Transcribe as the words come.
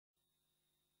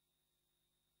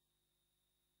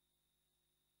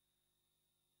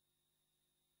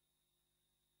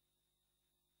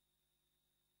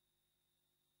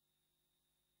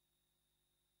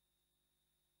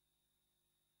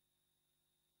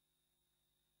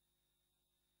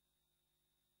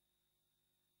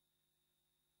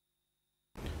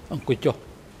អង្គុយចុះ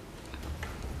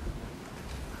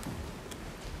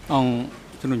អង្គ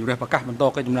ជំនុំជម្រះប្រកាសបន្ត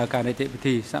កិច្ចដំណើរការនីតិវិ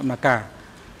ធីសកម្មភាព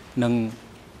និង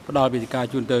ផ្ដល់វេទិកា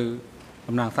ជូនទៅ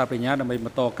តំណាងសាស្ត្រាចារ្យដើម្បីប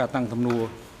ន្តការតាំងសំណួរ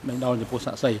ដេញដោលចំពោះ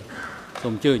សាក្សីសូ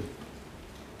មអញ្ជើញ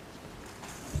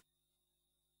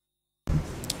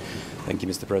Thank you,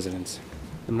 Mr. President.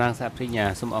 តំណាងសាស្ត្រាចា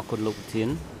រ្យសូមអរគុណលោកប្រធាន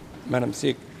Madam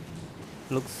Sik,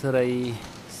 លោកស្រី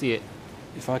សៀក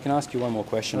if I can ask you one more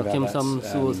question ខ្ញុំ about សូម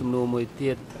សួរ that សំណួរមួយ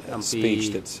ទៀតអំពី speech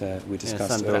that we ស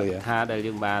discussed ន្ទរ earlier. កថាដែល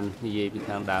យើងបាននិយាយពី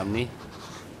ខាងដើមនេះ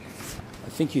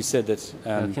I think you said that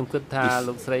ខ្ញុំគិតថា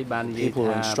លោកស្រីបាននិយាយ people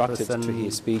were ថា instructed to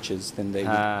hear speeches, then they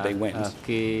went.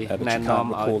 គេ But ណែ you នាំ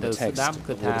can't ឲ្យ recall ទៅ the ស្ text ដាប់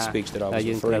គឺ of ថា the speech that I was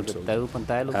យើងត្រូវ referring ទៅ to. ប៉ុន្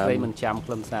តែលោកស្រីមិនចាំ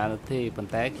ខ្លឹមសារនោះទេប៉ុ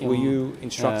ន្តែខ្ញុំ Were you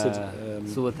instructed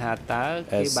សួរថាតើ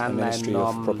គេ as បាន a ណែ Ministry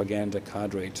នាំ of Propaganda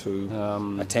cadre to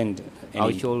attend ឲ្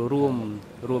យ any ចូលរួ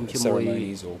មជាមួយ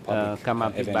ceremonies or public កម្មា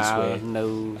ភិបាល events where នៅ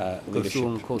ក្រសួ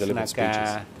ង leadership ឃោសនា delivered ការ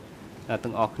speeches?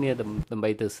 ទាំងអស់គ្នាដើម្បី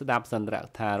ទៅស្ដាប់សន្ទរក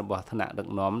ថារបស់ថ្នាក់ដឹក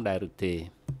នាំដែរឬទេ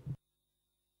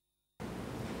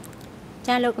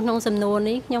ចាលោកក្នុងសំណួរ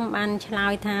នេះខ្ញុំបានឆ្លើ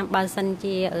យថាបើសិន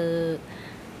ជា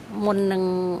មុននឹង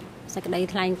សេចក្តី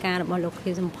ថ្លែងការណ៍របស់លោក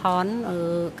ខៀវសំផន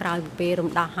ក្រោយពីពេលរំ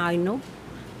ដោះហើយនោះ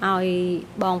ឲ្យ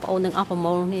បងប្អូនទាំងអស់ប្រ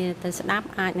មូលគ្នាទៅស្ដាប់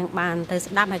អាចនឹងបានទៅ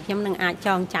ស្ដាប់ហើយខ្ញុំនឹងអាចច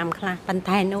ងចាំខ្លះប៉ុន្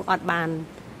តែនោះអត់បាន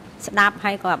ស្ដាប់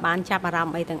ហើយក៏អត់បានចាប់អារម្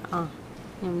មណ៍អីទាំងអស់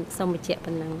ខ្ញុំសូមបញ្ជាក់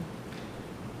ប៉ុណ្ណឹង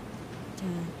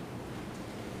ចា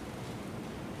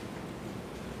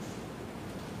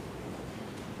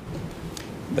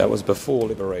That was before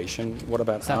liberation. What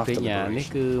about ស after ព្វញ្ញានេះ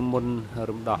liberation? គឺមុន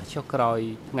រំដោះចុះក្រោយ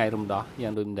ថ្ងៃរំដោះយ៉ា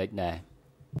ងដូចម្ដេចដែរ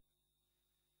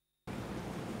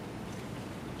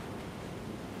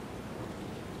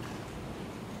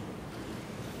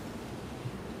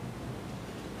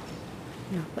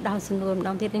បដោសំណួរម្ដ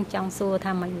ងទៀតនឹងចង់សួរ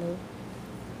ថាម៉េចលោក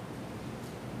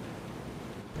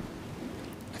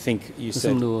I think you សំ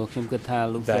said ណួរខ្ញុំគិតថា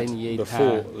លោកស្រី that និយាយថា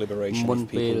before liberation មុន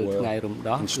ពេល people ថ្ងៃរំ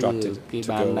ដោះ were គឺ instructed គេ to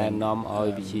បាន go ណែ and នាំឲ្យ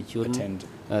ប្រជាជន attend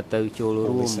ទៅចូល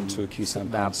រួម listen to Q ស្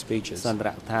ដាប់ Sampan's speeches. សន្ទរ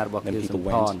កថារបស់ Then ខៀវ people សំផ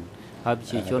went. នហើយប្រ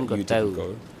ជាជនក៏ You ទៅ didn't go.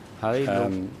 ហើយលោ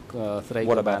កស្រី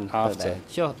What ក៏បាន about ទៅដែរ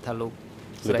after ចុះថាលោក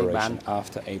ស្រីបាន liberation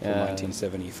after April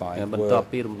 1975 បន្ទាប់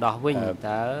were ពីរំដោះវិញ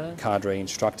តើ cadre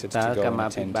instructed តើ to go កម្ and មា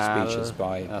ភិ attend បាល speeches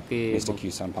by គេ Mr. Q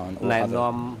Sampan or ណែ other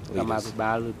នាំកម្មា leaders? ភិ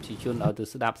បាលឬប្រជាជនឲ្យទៅ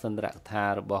ស្ដាប់សន្ទរកថា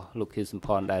របស់លោកខៀវសំផ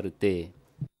នដែរឬទេ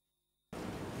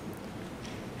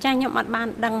ចាខ្ញុំអត់បាន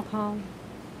ដឹងផង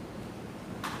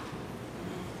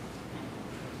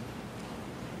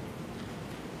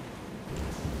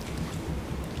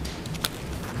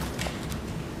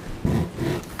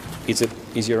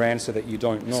Is your answer that you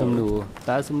don't សំណួ know រ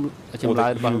តើចម្លើ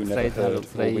យរបស់លោកស្រីថាលោក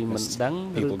ស្រីមិនដឹង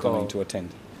ឬ people ក៏ going to attend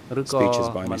ឬក៏ speeches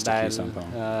by មិន Mr. ដែល Q Sampan?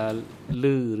 ឮ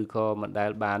ឬក៏មិនដែ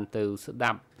លបានទៅស្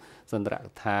ដាប់សន្ទរក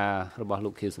ថារបស់លោ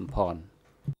កខៀវសំផន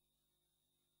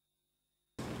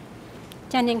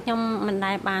ចានាងខ្ញុំមិន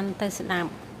ដែលបានទៅស្ដាប់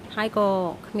ហើយក៏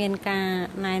គ្មានការ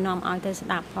ណែនាំឲ្យទៅស្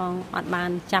ដាប់ផងអត់បាន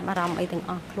ចាប់អារម្មណ៍អីទាំង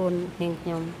អស់ខ្លួននាងខ្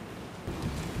ញុំ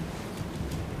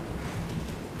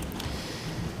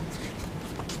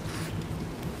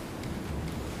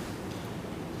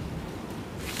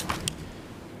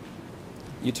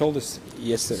You told us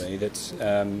yesterday that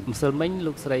ម្សិលមិញ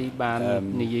លោកស្រីបាន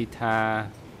និយាយថា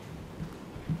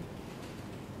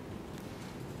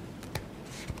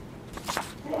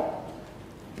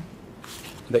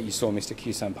that you saw Mr.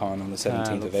 Q Sampan on the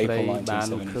 17th of April បាន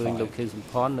ឃើញលោកខៀវសំ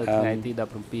ផននៅថ្ងៃទី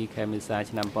 17 ខែមេសា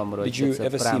ឆ្នាំ Did you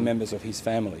ever see 1975 members of his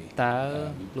family តើ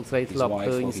លោកស្រីធ្លាប់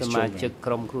ឃើញសមាជិក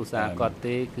ក្រុមគ្រួសារគាត់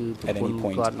ទេគឺប្រពន្ធ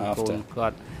គាត់និងកូនគា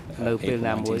ត់នៅពេល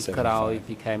ណាមួយក្រោយ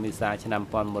ពីខែមេសាឆ្នាំ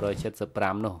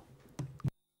 1975 នោះ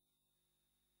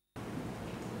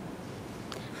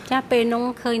ចាពេលនោះ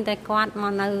ឃើញតែគាត់ម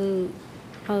កនៅ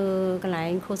កន្លែ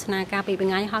ងឃោសនាការពីថ្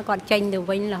ងៃហើយគាត់ចេញទៅ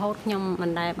វិញរហូតខ្ញុំមិ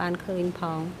នដែលបានឃើញផ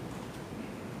ង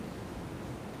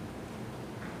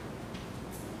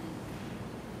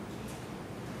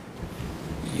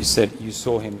You said you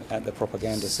saw him at the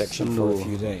propaganda section for a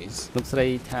few days លោកស្រី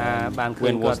ថាបានឃើញ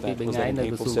When គា was ត់ពី that? 3 Was ថ្ងៃ that in នៅ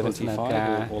ក្រ April សួងឃោសនាកា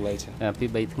រ 75 or later?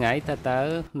 ពី 3 ថ្ងៃតើ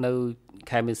នៅ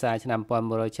ខែមេសាឆ្នាំ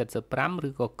 1975 ឬ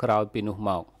ក៏ក្រោយពីនោះ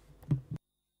មក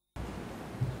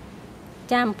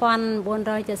ចា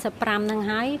 1975 ហ្នឹង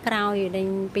ហើយក្រោយដែល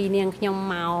ពីនាងខ្ញុំ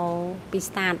មកពី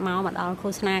start មកដល់ឃោ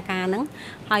សនាការហ្នឹង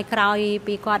ហើយក្រោយ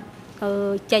ពីគាត់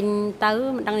ចេញទៅ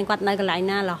មិនដឹងគាត់នៅកន្លែង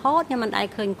ណារហូតខ្ញុំមិនដែល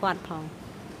ឃើញគាត់ផង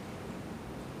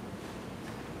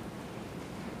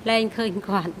លែងឃើញ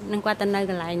គាត់នឹងគាត់ទៅនៅ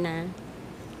កន្លែងណា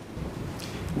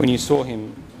When you saw him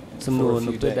សំណួរ for a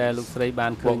នោះ few ពេលដែល days, លោកស្រីបា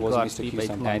នឃើញ what was គាត់ Mr. ពី Q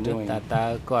 3 ថ្ងៃ Sampan នោះ doing? តើ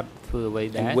គាត់ធ្វើអ្វី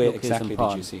ដែរ And លោក where ខៀវសំ exactly ផ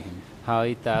did ន you see him? ហើយ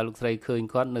តើលោកស្រីឃើញ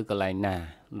គាត់នៅកន្លែងណា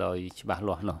ដោយច្បាស់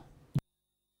លាស់នោះ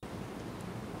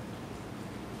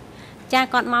ចា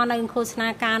គាត់មកនៅឃោសនា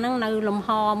ការហ្នឹងនៅលំហ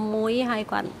មួយហើយ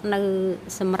គាត់នៅ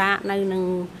សម្រាប់នៅនឹង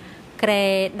ក្រែ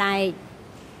ដែក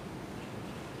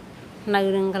នៅ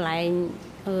នឹងកន្លែង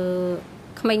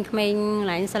ក្មេងៗកន្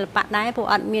លែងសិល្បៈដែរពួក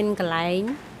អត់មានកន្លែង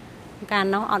កាល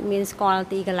នោះអត់មានស្គាល់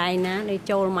ទីកន្លែងណាដែល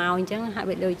ចូលមកអញ្ចឹងហាក់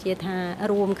បីដូចជាថា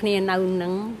រួមគ្នានៅនឹ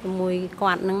ងជាមួយ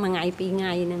គាត់នឹងមួយថ្ងៃពីរថ្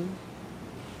ងៃហ្នឹង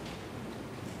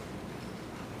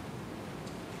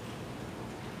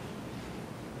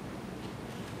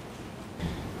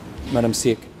Madam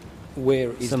Siek,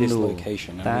 where is this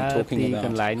location? Are we talking about a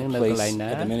place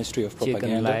at the Ministry of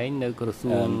Propaganda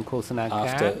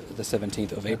after the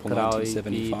 17th of April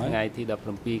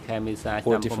 1975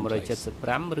 or a different place?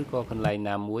 ឬក៏កន្លែង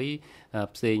ណាមួយ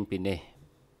ផ្សេងពីនេះ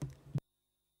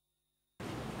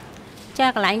ចា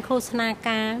កន្លែងឃោសនា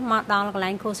ការមកដល់កន្លែ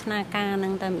ងឃោសនាការហ្នឹ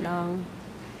ងតែម្ដង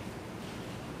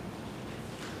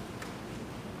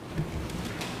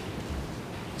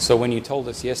So when you told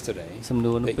us yesterday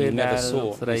that you never saw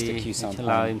Mr. Kyu Samphan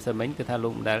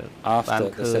after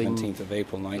the 17th of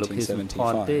April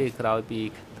 1975,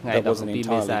 that wasn't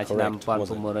entirely correct, was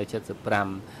it?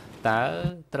 តើ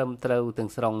ត្រឹមត្រូវទាំង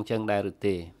ស្រុងចឹងដែរឬ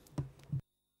ទេ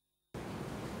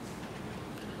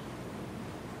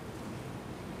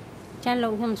ចាលោ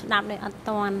កខ្ញុំស្ដាប់ដោយអត់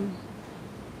តាន់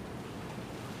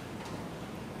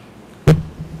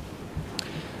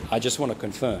I just want to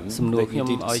confirm that you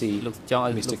did see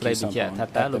Mr. Kyu Samphan at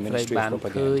the Ministry of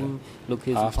Propaganda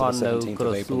after the 17th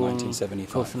of April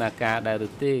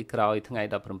 1975. ក្រោយថ្ងៃ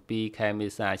 17 ខែមេ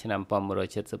សាឆ្នាំ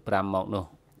 1975 មកនោះ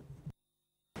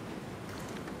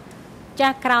ចា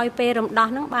ក្រោយពេលរំដោះ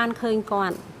ហ្នឹងបានឃើញគា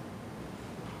ត់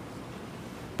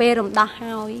ពេលរំដោះ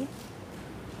ហើយ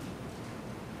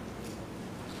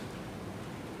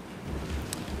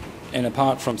And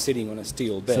apart from sitting on a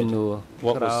steel bed,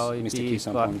 what was Mr. Kyu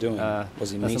Samphan doing? Was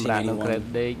he meeting anyone?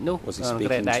 Was he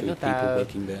speaking to people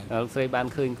working there? ស្រីបាន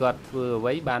ឃើញគាត់ធ្វើអ្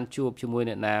វីបានជួបជាមួយ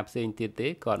អ្នកណាផ្សេងទៀតទេ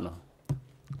គាត់នោះ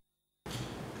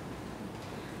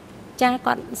ចា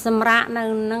គាត់សម្រាប់នៅ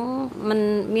នឹងមិន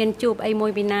មានជួបអីមួ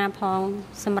យពីណាផង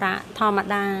សម្រាប់ធម្ម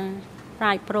តាប្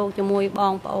រាជ្ញប្រោកជាមួយប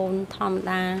ងប្អូនធម្ម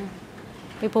តា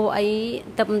ពីព្រោះអី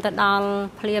ទៅដល់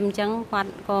ភ្លាមអញ្ចឹងគា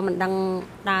ត់ក៏មិនដឹង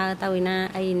ដើរទៅណា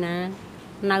អីណា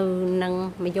នៅនឹង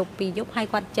មួយយប់ពីរយប់ហើយ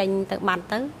គាត់ចេញទៅបាត់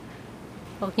ទៅ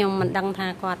ពួកខ្ញុំមិនដឹងថា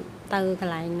គាត់ទៅក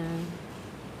ន្លែងណា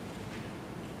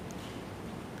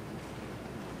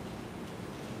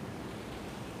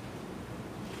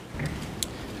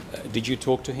Did you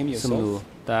talk to him yourself?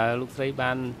 តើលោកស្រី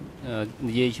បាន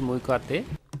និយាយជាមួយគាត់ទេ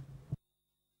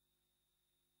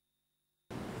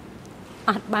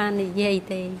អត់បាននិយាយ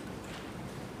ទេ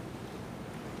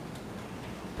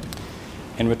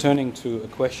And returning to a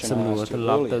question I asked you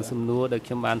earlier, សំណួរដែល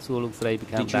ខ្ញុំបានសួរលោកស្រីពី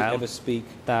ខាង did you ដើម ever speak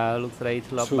តើលោកស្រី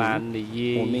ធ្លាប់បាននិ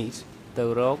យាយ or meet ទៅ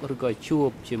រកឬក៏ជួប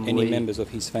ជាមួយ any members of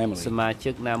his family? សមា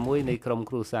ជិកណាមួយនៃក្រុម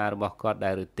គ្រួសាររបស់គាត់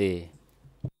ដែរឬទេ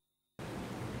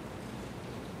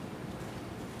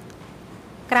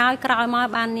ក្រោយមក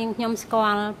បាននាងខ្ញុំស្គា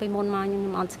ល់ពីមុនមកខ្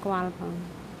ញុំអត់ស្គាល់ផង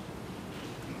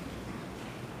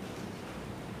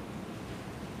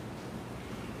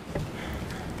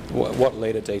What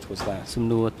later date was that? សំ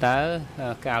ណួរតើ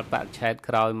កាលបរិច្ឆេទ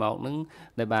ក្រោយមកនឹង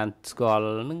ដែលបានស្គាល់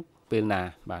នឹងពេលណា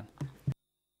បាទ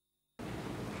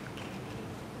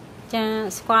ចា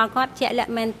ស្គាល់គាត់ជាក់លា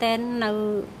ក់មែនតែននៅ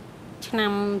ឆ្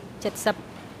នាំ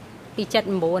 70 ពី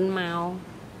 79 មក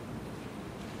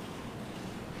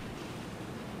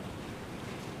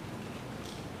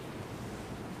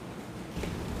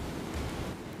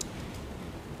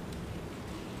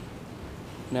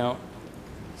Now,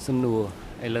 សំណួរ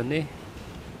ឥឡូវនេះ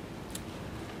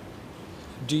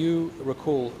do you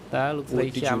recall តើលោកស្រី or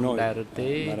did ចាំ you know, ដែរឬ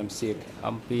ទេ Madam Siek,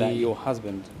 អំពី that your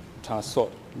husband Tasot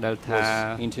ដែលថា was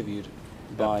interviewed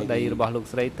by ប្តីរបស់លោក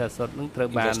ស្រីថាសុតនឹងត្រូវ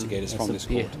បាន investigators from this ស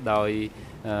ម្ភាស court? ដោយ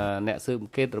អ្នកស៊ើបអ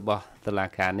ង្កេតរបស់តុលា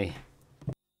ការនេះ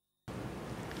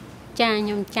ចាខ្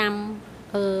ញុំចាំ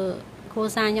គ្រួ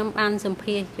សារខ្ញុំបានសម្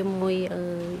ភាសជាមួយ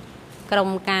ក្រុម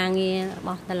ការងាររប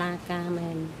ស់តុលាការ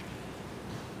មែន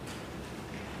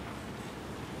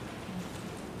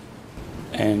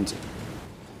And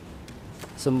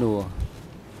សំណួរ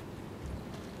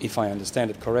if I understand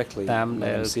it correctly, តាម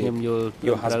ដែល Madam ខ្ញុំ Siek, យល់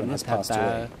your ត្រូវ husband នោះ has ថា passed តើ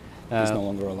away. He's no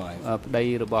longer alive. ប្តី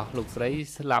របស់លោកស្រី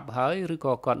ស្លាប់ហើយឬ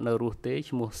ក៏គាត់នៅរស់ទេ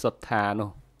ឈ្មោះសុទ្ធថានោះ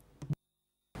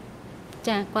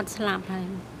ចាគាត់ស្លាប់ហើយ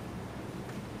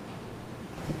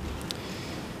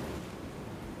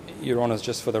Your Honours,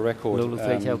 just for the record, លោកស្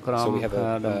រីចៅក្រម so we have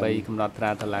ដើម្បីកំណត់ត្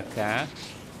រាតុលាការ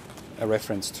a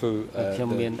reference to the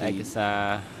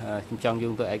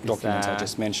documents I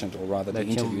just mentioned, or rather the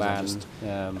interviews I just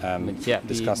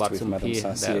discussed with Madam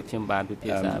Sasir.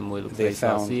 They're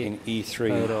found in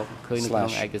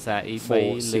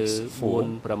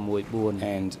E3/464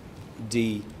 and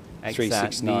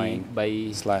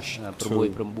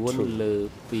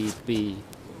D369/22.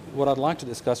 What I'd like to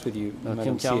discuss with you,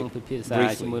 Madam Sir,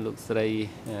 briefly,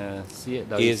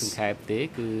 is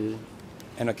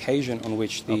an occasion on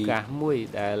which the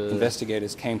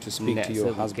investigators came to speak to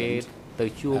your husband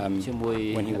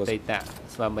when he was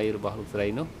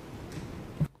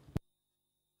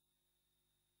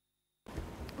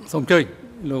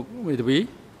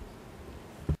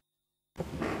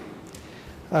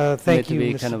Thank you,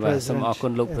 Mr. President.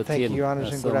 Thank you, Your Honors,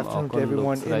 and good afternoon to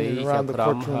everyone in and around the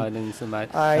courtroom.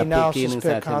 I now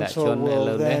suspect counsel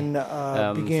will then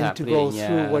begin to go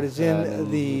through what is in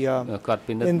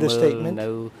the statement.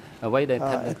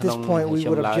 At this point, we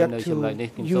would object to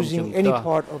using any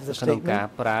part of the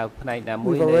statement.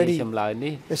 We've already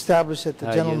established that the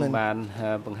gentleman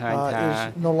is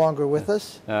no longer with us.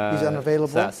 He's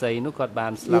unavailable.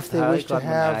 If they wish to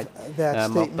have that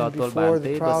statement before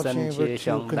the trial chamber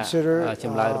to consider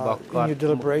in your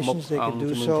deliberations, they can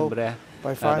do so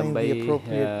by finding the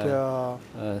appropriate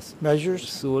measures.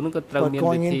 But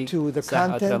going into the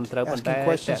content, asking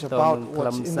questions about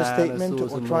what's in the statement, or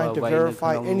trying to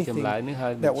verify anything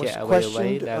that was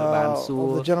questioned of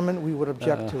the gentleman, we would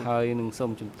object to.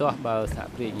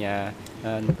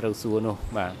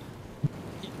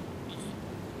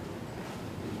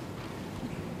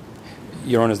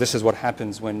 Your Honors, this is what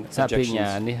happens when objections...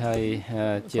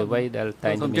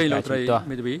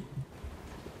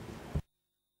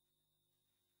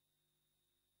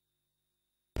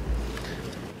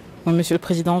 Monsieur le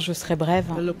Président, je serai brève,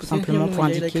 simplement pour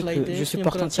indiquer que je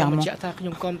supporte entièrement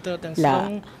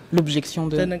l'objection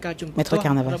de Maître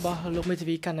Carnavas.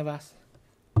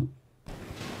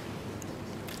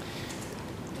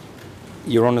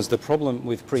 Your Honors, the problem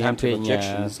with preemptive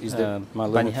objections is that my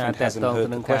learned friend hasn't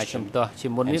heard the question,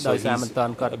 and so his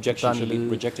objection should be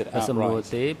rejected outright.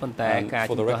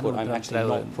 For the record, I'm actually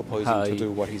not proposing to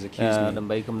do what he's accused me of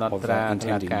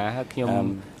intending. I have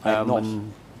not.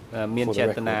 For the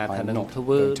record, I'm not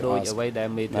going to ask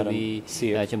Madam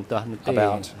Seer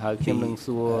about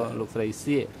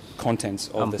the contents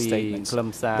of the statements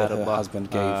that her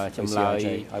husband gave to CIJ.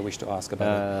 I wish to ask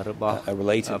about a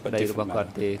related but different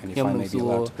matter, and if I may be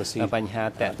allowed to proceed,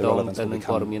 the relevance will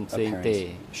become apparent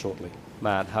shortly.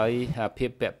 បាទហើយភាព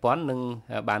ពាក់ព័ន្ធនឹង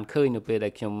បានឃើញនៅពេលដែ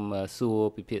លខ្ញុំសួរ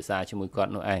ពិភាក្សាជាមួយគា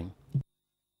ត់នោះឯង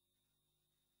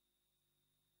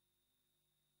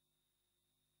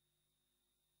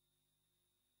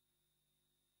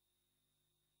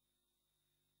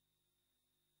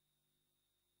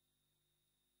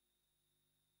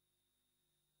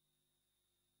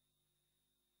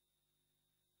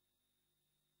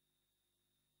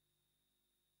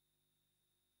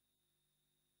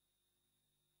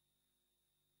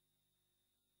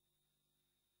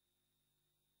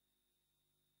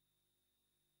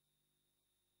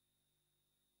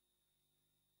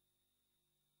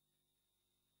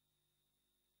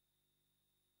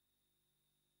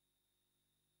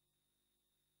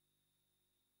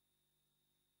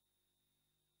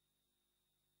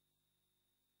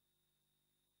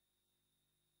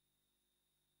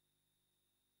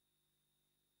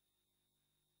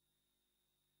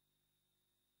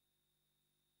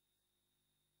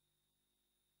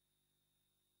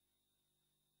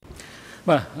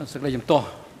បាទសេចក្តីជំទាស់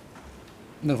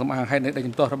នឹងសម្អាងហេតុនៃ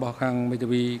ជំទាស់របស់ខាងមេធា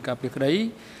វីការពារក្តី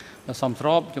សំស្រ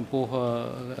បចំពោះ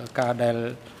ការដែល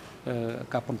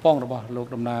ការប៉ុនប៉ងរបស់លោក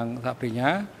តំណាងសហប្រញ្ញា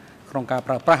ក្នុងការ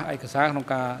ប្រើប្រាស់ឯកសារក្នុង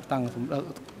ការតាំង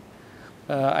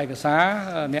ឯកសារ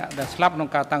អ្នកដែលស្លាប់ក្នុង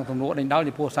ការតាំងសំណួរដេញដោល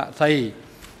ចំពោះសាក្សី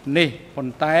នេះប៉ុ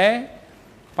ន្តែ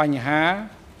បញ្ហា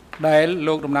ដែល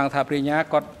លោកតំណាងសហប្រញ្ញា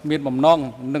គាត់មានបំណង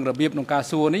នឹងរបៀបក្នុងការ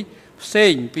សួរនេះផ្សេ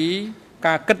ងពី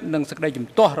ការគិតនឹងសេចក្តីជំ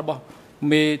ទាស់របស់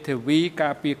មេធាវីកា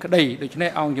រពារក្តីដូច្នេះ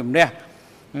អង្គជំនះ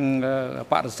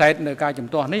បដិសេធនៅការជំ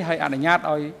ទាស់នេះហើយអនុញ្ញាត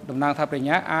ឲ្យតំណាងថាប្រញ្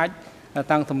ញាអាច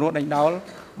តាំងសំណួរដេញដោល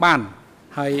បាន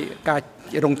ហើយការ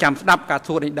រងចាំស្ដាប់ការ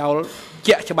សួរដេញដោល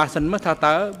ជាក់ច្បាស់សិនមើលថា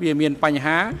តើវាមានបញ្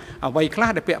ហាអ្វីខ្លះ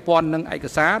ដែលពាក់ព័ន្ធនឹងឯក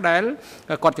សារដែល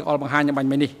គាត់ចង្អុលបង្ហាញបា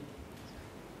ញ់មិញនេះ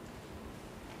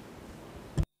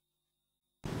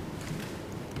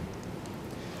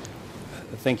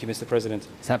Thank you, Mr. President.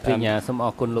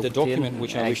 The document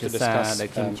which I wish to discuss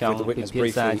with the witness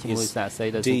briefly is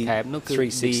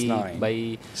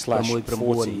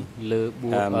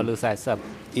D369/40.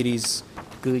 It is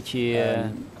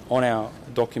on our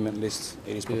document list,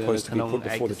 it is proposed to be put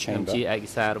before the chamber. The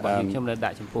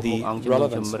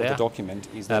relevance of the document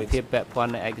is that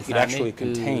it actually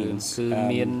contains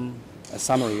a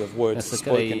summary of words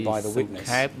spoken by the witness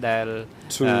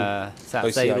to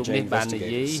OCIJ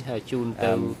investigators.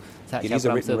 It is a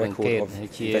written record of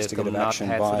investigative action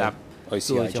by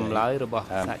OCIJ.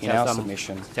 In our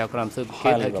submission,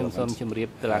 highly relevant,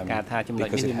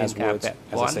 because it has words,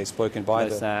 as I say, spoken by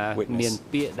the witness to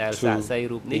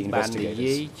the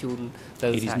investigators.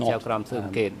 It is not a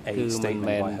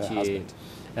statement by her husband.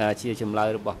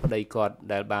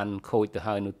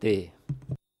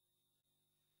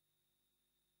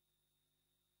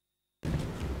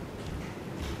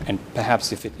 And perhaps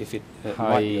if it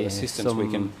might be of assistance, we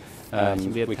can go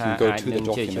to the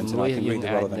document and I can read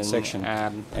the relevant section,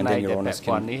 and then Your Honours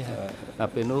can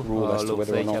rule as to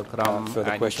whether or not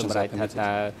further questions are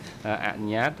permitted.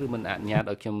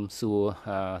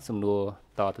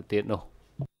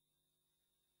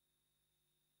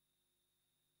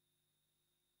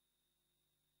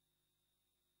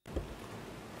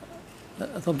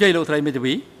 សូមជ័យលោកស្រីមេធា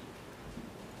វី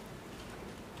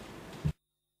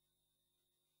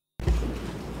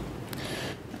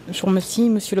Je vous remercie,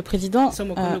 Monsieur le Président.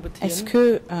 Est-ce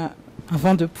que,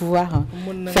 avant de pouvoir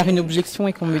faire une objection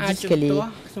et qu'on me dise qu'elle est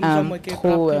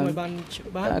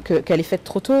qu'elle est faite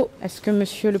trop tôt, est-ce que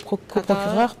Monsieur le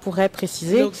procureur pourrait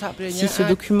préciser si ce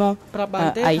document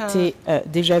a été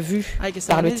déjà vu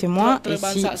par le témoin et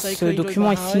si ce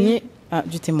document est signé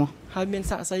du témoin?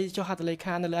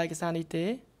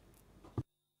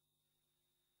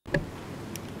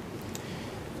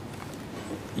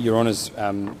 Your Honours,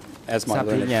 as my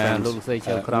learned friend would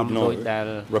know,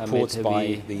 reports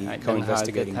by the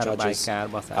co-investigating judges are,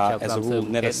 as a rule,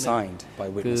 never signed by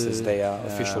witnesses. They are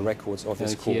official records of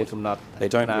this court. They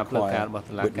don't require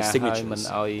witness signatures,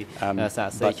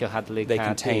 but they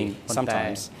contain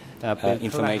sometimes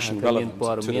information relevant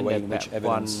to the way in which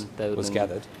evidence was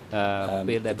gathered.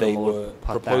 They were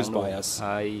proposed by us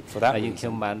for that reason to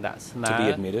be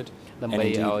admitted, and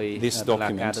indeed this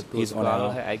document is on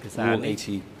our Rule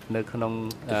 80 the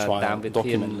trial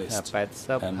document list. I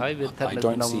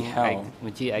don't see how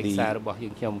the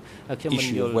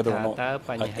issue of whether or not a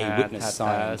witness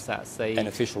signed an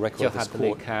official record of this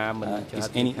court is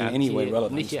in any way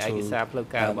relevant to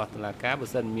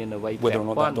whether or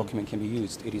not that document can be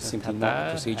used. It is simply not the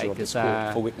procedure of this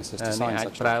court for witnesses to sign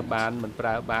such documents.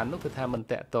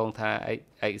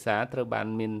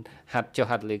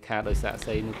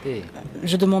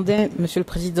 Je demandais, Monsieur le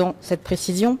Président, cette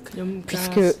précision,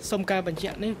 puisque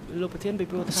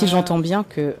si j'entends bien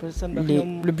que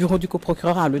le bureau du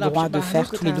coprocureur a le droit de faire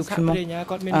tous les documents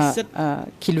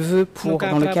qu'il veut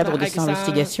dans le cadre de ses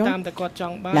investigations,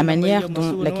 la manière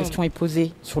dont la question est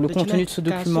posée sur le contenu de ce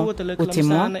document au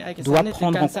témoin doit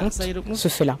prendre en compte ce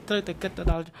fait-là.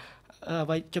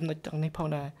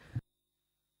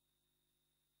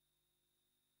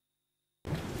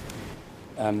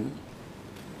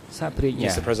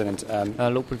 Mr. President,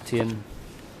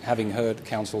 having heard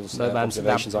counsel's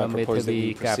observations, I propose that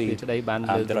we proceed, that I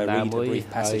read a brief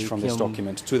passage from this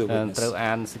document to the witness.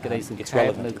 It's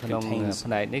relevant. It contains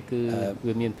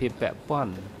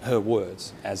her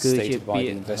words as stated by the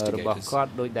investigators.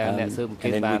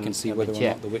 And then we can see whether or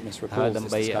not the witness recalls this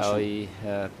discussion.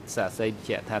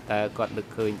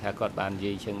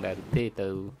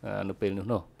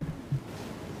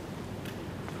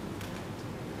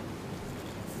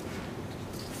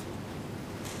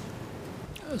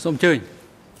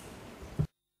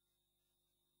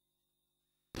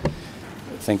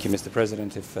 Thank you, Mr.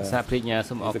 President. If the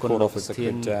court officer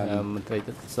could give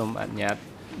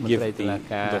the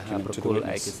document to the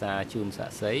witness.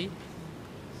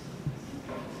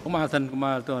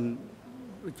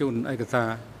 ជូនឯកសារ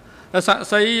សាក់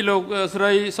សីលោកស្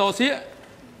រីសសៀក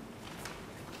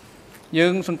យើ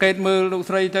ងសង្កេតមើលលោក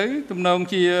ស្រីទៅទំនង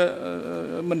ជា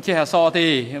មិនចេះអក្សរទេ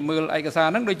មើលឯកសារ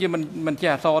ហ្នឹងដូចជាមិនចេះ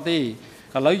អក្សរទេ ឥ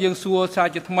ឡូវយើងសួរសារ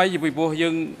ជាថ្មីពីព្រោះយើ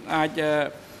ងអាច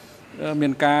មា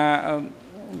នការ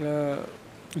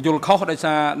យល់ខុសដោយ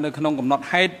សារនៅក្នុងកំណត់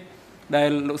ហេតុដែល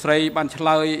លោកស្រីបានឆ្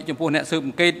លើយចំពោះអ្នកស៊ើបអ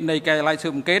ង្កេតនៃការិយាល័យស៊ើ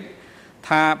បអង្កេត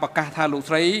ថាប្រកាសថាលោក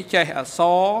ស្រីចេះអក្ស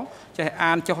រចេះ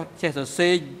អានចេះសរសេ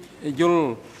រយល់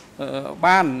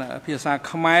បានភាសា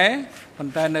ខ្មែរប៉ុ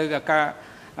ន្តែនៅ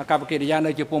អាកប្បកិរិយា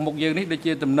នៅចំពោះមុខយើងនេះដូច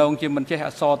ជាទំនងជាមិនចេះអ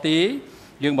ក្សរទេ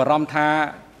យើងបារម្ភថា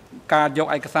ការយក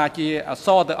ឯកសារជាអក្ស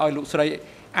រទៅឲ្យលោកស្រី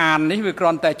អាននេះវាគ្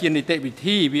រាន់តែជានីតិវិ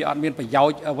ធីវាអត់មានប្រយោ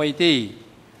ជន៍អ្វីទេ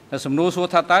តែសំណួរសួរ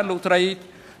ថាតើលោកស្រី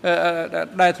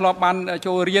ដែលធ្លាប់បាន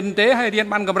ចូលរៀនទេហើយរៀន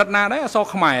បានកម្រិតណាដែរអក្សរ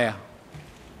ខ្មែរ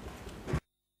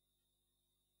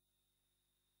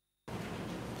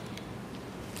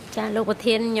Your ចាលោកប្រ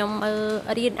ធានខ្ញុំ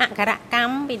រៀនអក្ខរក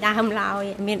ម្មពីដើមឡើយ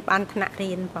មានបានថ្នាក់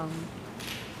រៀនផង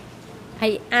ហើ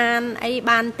យអានអី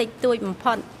បានតិចតួចបំ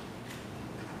ផុត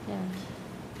ចា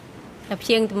តែព្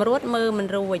យាង្គតម្រួតមើលមិន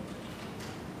រួច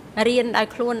រៀនដោយ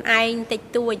ខ្លួនឯងតិច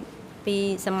តួចពី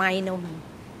សម័យនោះ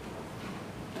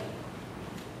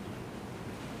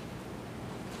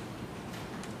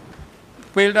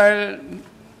ពេលដែល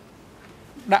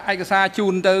ដាក់ឯកសារជូ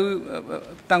នទៅ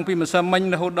តាំងពីម្សិលមិញ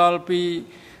រហូតដល់ពី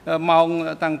ម៉ោង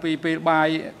តាំងពីពេលបាយ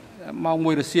ម៉ោង1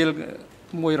រសៀល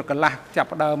1រកន្លះចាប់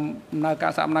ផ្ដើមដំណើរកា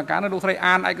រសកម្មភាពនោះលោកស្រី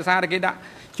អានឯកសារដែលគេដាក់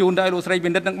ជូនទៅលោកស្រីវិ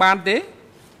និច្ឆ័យនឹងបានទេ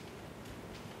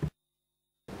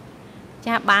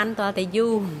ចាបានតតែយូ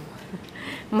រ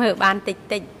មើលបានតិច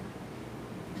តិច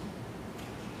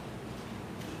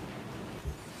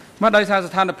មកដោយសារ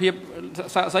ស្ថានភាព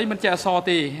សាក់សីមិនចេះអក្សរ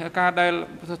ទេការដែល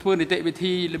ធ្វើនីតិវិ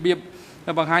ធីរបៀប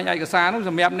បង្ហាញឯកសារនោះ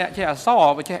សម្រាប់អ្នកចេះអក្សរ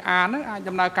បើចេះអានហ្នឹងអាច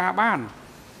ដំណើរការបាន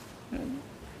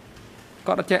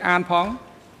គាត់អត់ចេះអានផង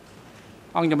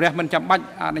អង្គជំរះមិនចាំបាច់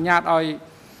អនុញ្ញាតឲ្យ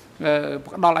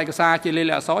ផ្ដល់ឯកសារជាលេខ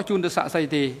អក្សរជូនទៅសាក់សី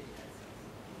ទេ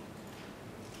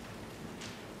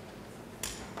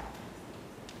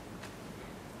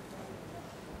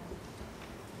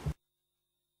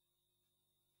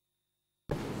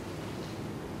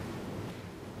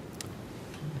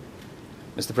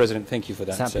Mr. President, thank you for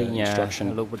that instruction.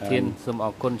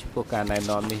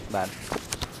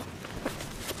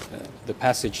 The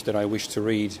passage that I wish to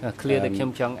read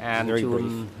very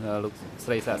brief,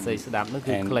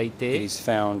 and it is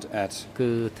found at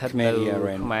Khmer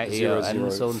ERN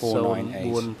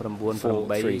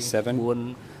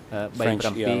 004984337, French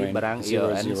ERN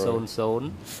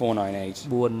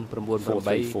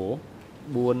 004984434,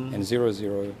 and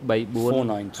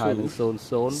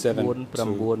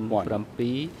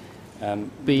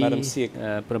 004927217. Madam Siek,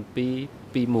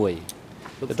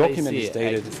 the document is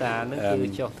dated,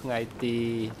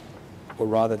 or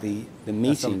rather the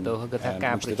meeting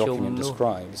which the document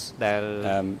describes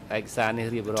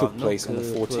took place on the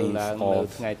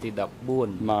 14th of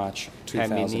March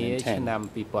 2010,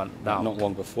 not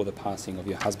long before the passing of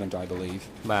your husband, I believe.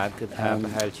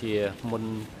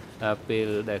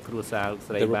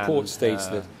 The report states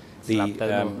that the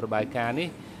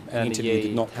interview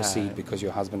did not proceed because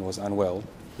your husband was unwell.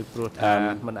 And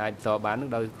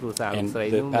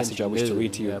the passage I wish to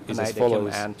read to you is as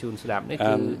follows.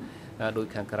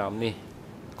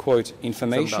 Quote,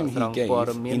 information he gave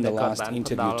in the last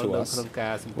interview to us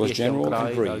was general and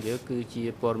brief,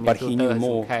 but he knew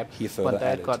more, he further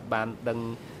added.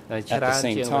 At the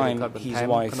same time, his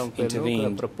wife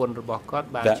intervened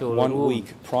that 1 week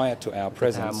prior to our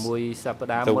presence,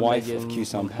 the wife of Khieu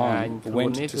Samphan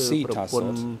went to see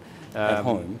Tasot at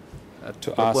home to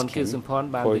ask him,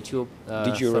 quote,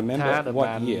 did you remember what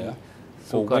year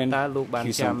or when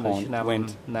Khieu Samphan went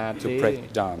to Prek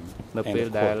Dam?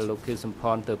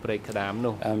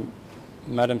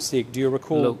 Madam Siek, do you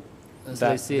recall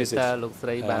that visit by the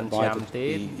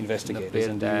investigators,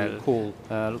 and do you recall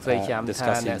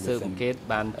discussing with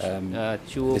them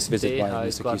this visit by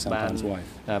Mr. Khieu Samphan's wife?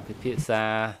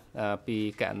 ពី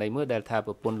ករណីមួយដែលថា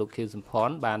ប្រពន្ធលោកខៀវសំផន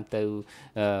បានទៅ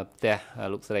ផ្ទះ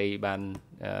លោកស្រីបាន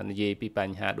និយាយពីប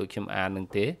ញ្ហាដូចខ្ញុំអាននឹង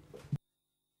ទេ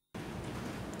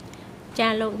ចា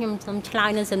លោកខ្ញុំសូមឆ្លើយ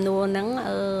នៅសំណួរហ្នឹង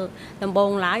ដំបូ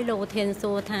ងឡើយលោកប្រធាន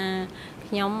សួរថា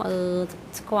ខ្ញុំ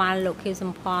ស្គាល់លោកខៀវ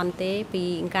សំផនទេពី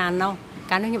កាលនោះ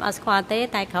ខ្ញុំអត់ស្គាល់ទេ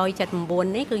តែក្រោយ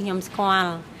79នេះគឺខ្ញុំស្គា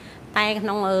ល់តែក្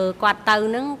នុងគាត់ទៅ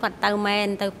ហ្នឹងគាត់ទៅមែន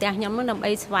ទៅផ្ទះខ្ញុំហ្នឹងដើម្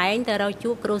បីស្វែងទៅរក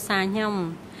ជួបគ្រួសារខ្ញុំ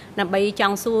ដើម្បីច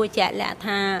ង់សួរជាក់លាក់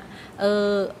ថា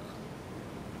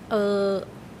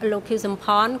លោកខៀវសំផ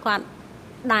នគាត់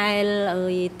ដែល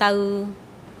ទៅ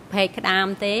ភេកក្តាម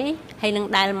ទេហើយនឹង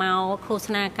ដែលមកឃោស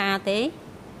នាការទេ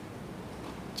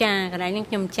ចាកន្លែងនេះ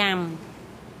ខ្ញុំចាំ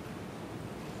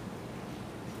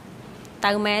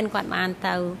ទៅមែនគាត់បាន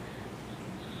ទៅ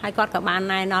ហើយគាត់ក៏បាន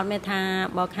ណែនាំមកថា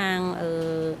បើខាង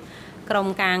ក្រុម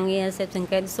ការងារសេពសង្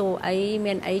កេតសួរអី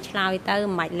មានអីឆ្លើយទៅ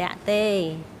មិនបាច់លាក់ទេ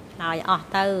ឆ្លើយអស់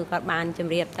ទៅគាត់បានជ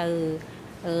ម្រាបទៅ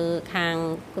ខាង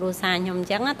គ្រូសាខ្ញុំអញ្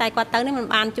ចឹងតែគាត់ទៅនេះមិន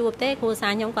បានជួបទេគ្រូសា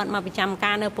ខ្ញុំគាត់មកប្រចាំ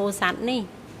ការនៅពោធិ៍សាត់នេះ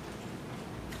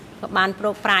ក៏បានប្រ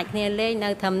កប្រាជ្ញគ្នាលេងនៅ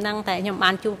ត្រឹមហ្នឹងតែខ្ញុំ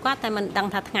បានជួបគាត់តែមិនដឹង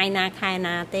ថាថ្ងៃណាខែ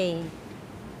ណាទេ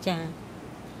ចា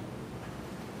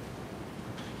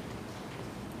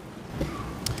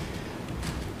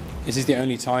Is this the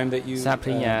only time that you met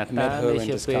her and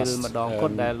discussed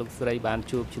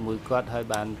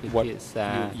what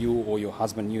you or your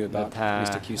husband knew about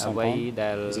Mr. Khieu Samphan?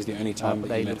 Is this the only time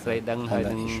that you met her on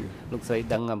that issue? លោកស្រី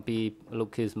ដឹងអំពីលោក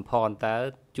ខៀវសំផនតើ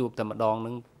ជួបតែម្ដង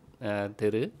នឹងទេ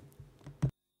ឬ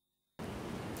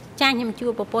ចា ខ្ញុំជួ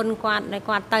បប្រពន្ធគាត់ដែល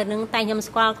គាត់ទៅនឹងតែខ្ញុំ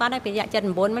ស្គាល់គាត់ហើយពីរយៈ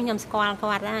79មកខ្ញុំស្គាល់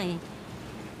គាត់ហើយ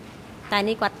តែ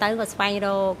នេះគាត់ទៅគាត់ស្វែងរ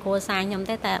កគ្រួសារខ្ញុំ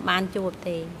ទេតែបានជួប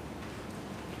ទេ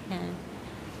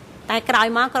តែក្រោយ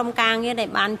មកក្រុមការងារដែល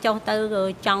បានចុះទៅ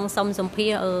ចង់សុំសម្ភា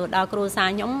រដល់គ្រួសារ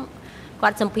ខ្ញុំគា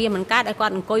ត់សម្ភារមិនកើតឲ្យគា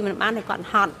ត់អង្គុយមិនបានឲ្យគាត់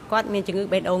ហត់គាត់មានជំងឺ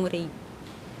បេះដូងរីក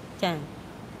ចា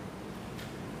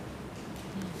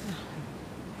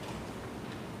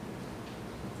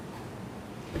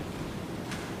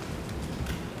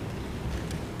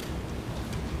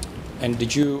And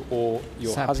did you or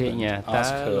your husband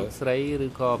ask her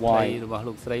why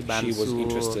she was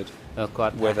interested,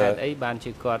 whether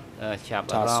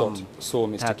Ta saw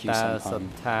Mr. Khieu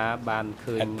Samphan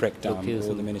at Prekdam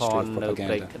or the Ministry of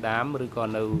Propaganda?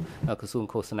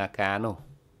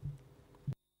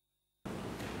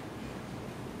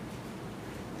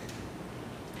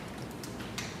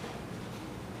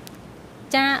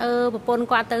 ចាប្រពន្ធ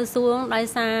គាត់ទៅសួងដោយ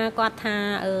សារគាត់ថា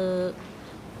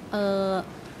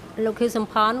លោកខៀវសំ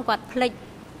ផនគាត់ភ្លេច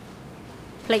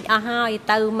អស់ហើយ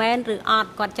ទៅមែនឬអត់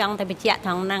គាត់ចង់តែបញ្ជាក់ត្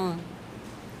រង់ហ្នឹង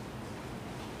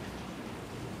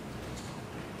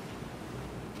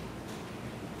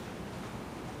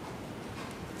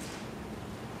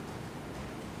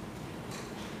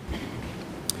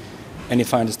And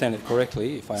if I understand it correctly,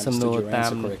 if I understood your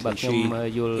answer correctly, she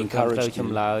encouraged you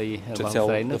to tell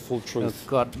the full truth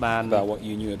about what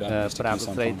you knew about Mr. Khieu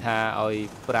Samphan. ថាឲ្យ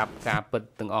ប្រាប់ការពិត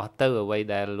ទាំងអស់ទៅអ្វី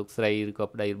ដែលលោកស្រីឬក៏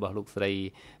ប្តីរបស់លោកស្រី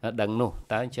ដឹងនោះ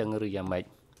តើអញ្ចឹងឬយ៉ាងម៉េច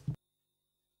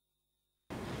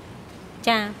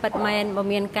ចាពិតមែនបើ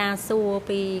មានការសួរ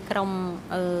ពីក្រុម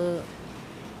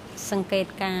សង្កេត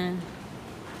ការ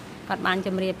គាត់បានជ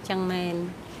ម្រាបចឹងមែន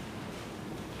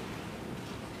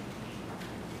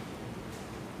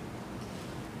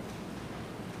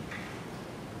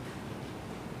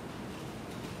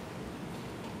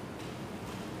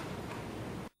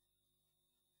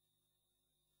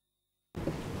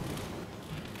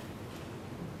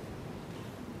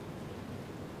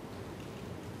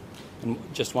And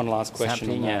just one last question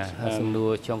on that.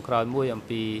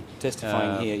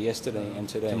 Testifying here yesterday and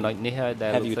today,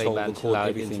 have you told the court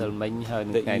everything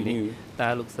that you knew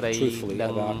truthfully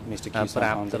about Mr. Khieu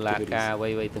Samphan's activities?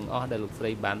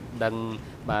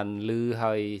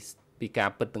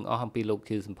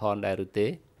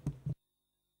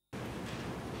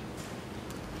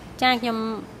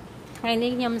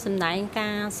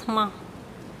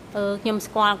 ខ្ញុំ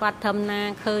ស្គាល់គាត់ធំណា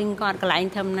ឃើញគាត់កន្លែង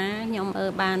ធំណាខ្ញុំ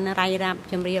បានរាយរាប់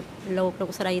ជម្រាបលោក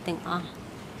ស្រីទាំងអស់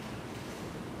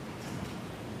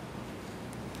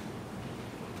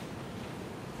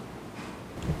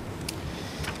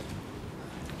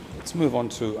Let's move on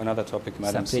to another topic,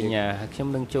 Madam Singh. ខ្ញុំ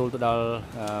នឹងចូលទៅដល់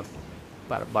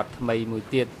បរិបទថ្មីមួយ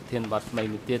ទៀតធានបទថ្មី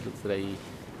មួយទៀតលោកស្រី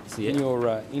In your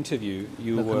interview,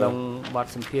 you were ក្នុងបទ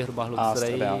សម្ភាសន៍របស់លោកស្រី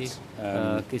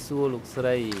គេសួរលោកស្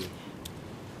រី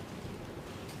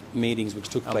meetings which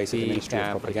took place at the Ministry of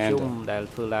Propaganda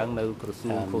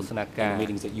and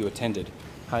meetings that you attended.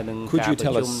 Could you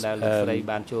tell us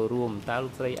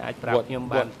what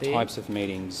types of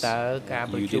meetings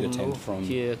you did attend from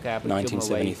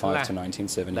 1975 to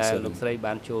 1977?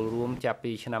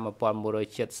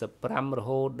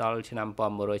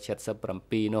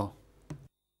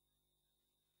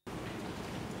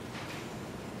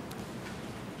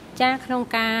 ចាក្នុង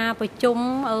ការប្រជុំ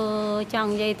ច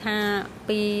ង់និយាយថា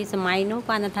ពីសម័យនោះ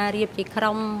គាត់ថារៀបជាក្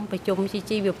រុមប្រជុំ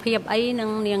ជីវភាពអីនឹង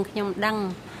នាងខ្ញុំដឹង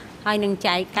ហើយនឹង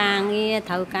ចែកការងារ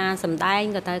ត្រូវការសម្ដែង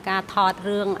ក៏ត្រូវការថត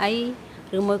រឿងអី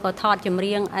ឬមួយក៏ថតចម្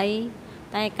រៀងអី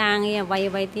តែការងារអ្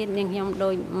វីៗទៀតនាងខ្ញុំដូ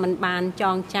ចមិនបានច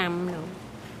ងចាំនោះ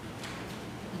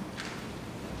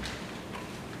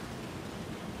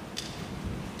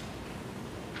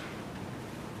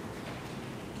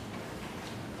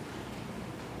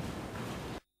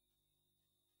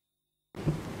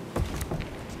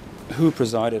Who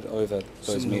presided over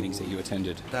those meetings that you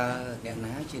attended? តើអ្នក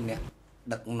ណាជាអ្នក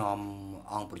ដឹកនាំ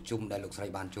អង្គប្រជុំដែលលោកស្រី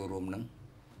បានចូលរួមនឹង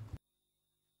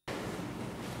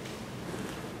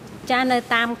ចានៅ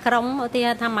តាមក្រុមឧទាហរ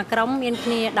ណ៍ថាមួយក្រុមមានគ្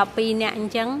នា12នាក់អ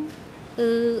ញ្ចឹងគឺ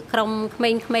ក្រុមក្មេ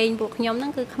ងៗពួកខ្ញុំហ្នឹ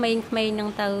ងគឺក្មេងៗហ្នឹង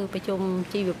ទៅប្រជុំ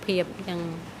ជីវភាពអញ្ចឹង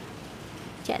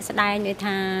ជាក់ស្ដែងដូច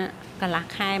ថាកន្លះ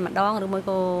ខែម្ដងឬមួយ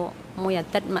ក៏មួយអា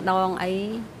ទិត្យម្ដងអី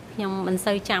ខ្ញុំមិន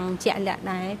សូវចាំជាក់លាក់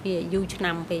ដែរវាយូរឆ្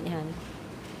នាំពេកហើយ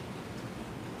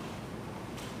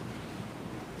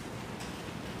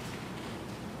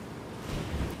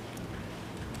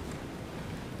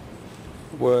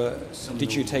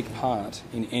Did you take part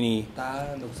in any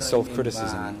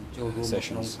self-criticism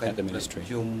sessions at the ministry?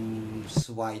 ជុំ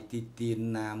ស្វ័យទីទាន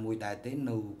ណាមួយដែរទេ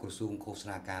នៅក្រសួងឃោស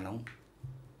នាការនោះ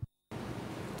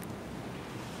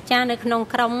ច ចានៅក្នុង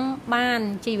ក្រុមបាន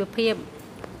ជីវភាព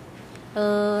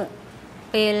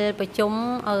ពេលប្រជុំ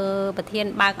ប្រធាន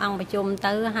បើកអង្គប្រជុំ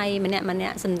ទៅហើយម្នា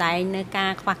ក់សម្ដែងនៅកា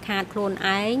រខ្វះខាតខ្លួន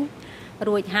ឯង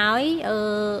រួចហើយ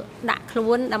ដាក់ខ្លួ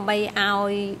នដើម្បីឲ្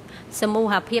យសមូ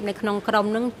ហភាពនៅក្នុងក្រុម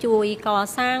នឹងជួយក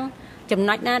សាងចំ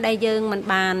ណុចណាដែលយើងមិន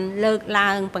បានលើក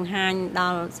ឡើងបង្ហាញដ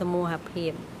ល់សមូហភា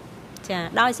ពចា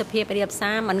ដោយសភាពរៀប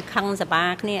សារមិនខឹងសបា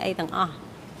គ្នាអីទាំងអស់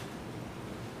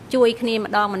ជួយគ្នា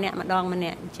ម្ដងម្នាក់អ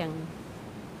ញ្ចឹង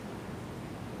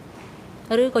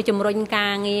ឬក៏ជំរុញកា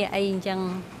រងារអីអញ្ចឹង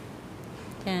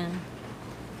ចា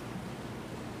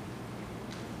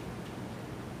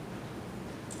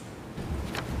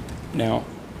Now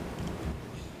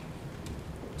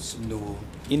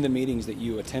in the meetings that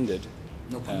you attended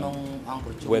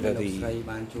whether the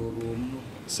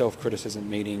self-criticism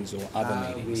meetings or other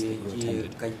meetings that you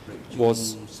attended was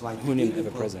Hunim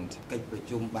ever present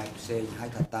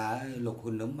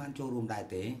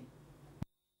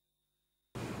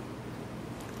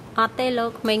អត់ទេលោ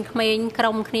កក្មេងៗក្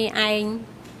រុមគ្នាឯង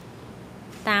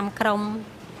តាមក្រុម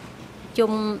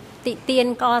ជុំតិទៀន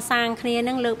កសាងគ្នា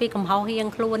នឹងលើកពីកំហុសរៀង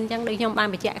ខ្លួនអញ្ចឹងដូចខ្ញុំបាន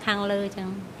បញ្ជាក់ខាងលើអញ្ចឹង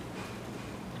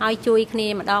ហើយជួយគ្នា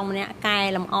ម្ដងម្នាក់កែ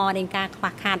លម្អនៃការខ្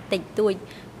វះខាតតិចតួច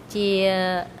ជា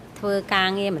ធ្វើការ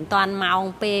ងារមិនតាន់ម៉ោង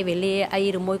ពេលវេលាអី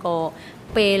ឬមួយក៏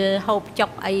ពេលហូបចុក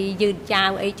អីយឺតយ៉ា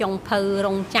វអីចុងភៅរ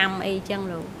ងចាំអីអញ្ចឹង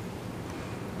លោក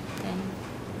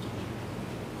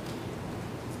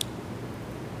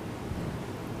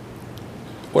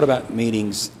What about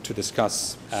meetings to discuss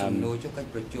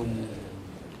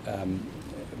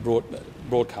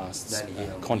broadcasts,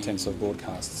 contents of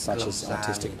broadcasts, such as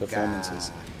artistic performances?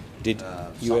 Did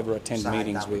you ever attend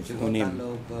meetings with Hunim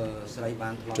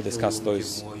to discuss those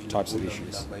types of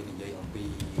issues?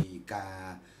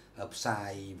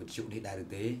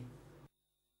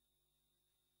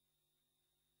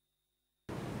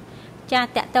 ចាត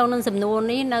កតងនឹងសំណួរ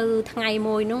នេះនៅថ្ងៃ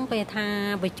មួយនោះគេថា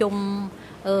ប្រជុំ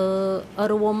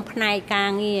រួមផ្នែកការ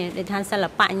ងារដែលថាសិ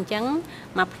ល្បៈអញ្ចឹង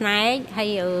មួយផ្នែកហើយ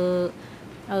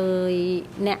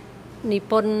អ្នកនិ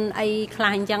ពន្ធអីខ្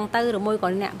លះអញ្ចឹងទៅឬមួយក៏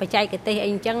អ្នកបច្ចេកទេសអី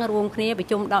អញ្ចឹងរួមគ្នាប្រ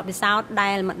ជុំដកពិសោធន៍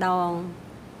ដែលម្ដង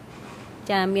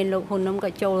ចាមានលោកហ៊ុននឹមក៏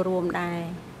ចូលរួមដែរ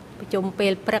ប្រជុំពេ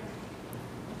លព្រឹក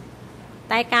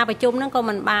តែការប្រជុំហ្នឹងក៏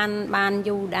មិនបាន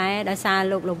យូរដែរដោយសារ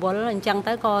លោករវល់អញ្ចឹង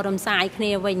ទៅក៏រំសាយគ្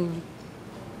នាវិញ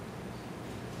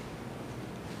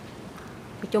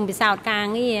ជុំពិសោធន៍ការ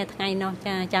ងារថ្ងៃនោះ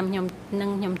ចាចាំខ្ញុំនឹ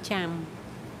ងខ្ញុំចាំ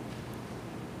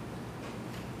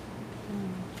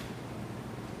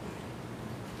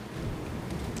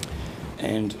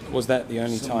And was that the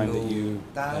only time that you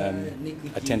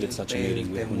attended such a meeting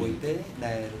with Hunim?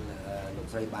 ដែលលោក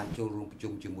ស្រីបានចូលរួមប្រ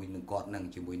ជុំជាមួយនឹងគាត់នឹង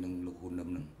ជាមួយនឹងលោកហ៊ុននឹម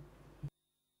នឹង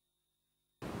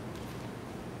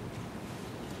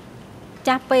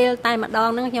ចាស់ពេលតែម្ដង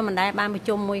ហ្នឹងខ្ញុំមិនដែលបានប្រ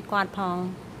ជុំមួយគាត់ផង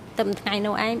តែថ្ងៃ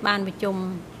នោះឯងបានប្រជុំ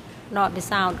ដកពិ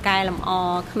សោធន៍កែលម្អ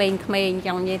ក្មេងៗច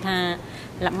ង់និយាយថា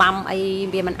លបាំអី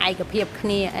វាមិនឯកភាពគ្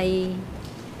នាអី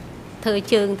ធ្វើ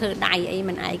ជើងធ្វើដៃអី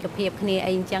មិនឯកភាពគ្នា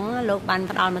អីអញ្ចឹងលោកបាន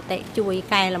ផ្ដល់មតិជួយ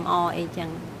កែលម្អអីចឹង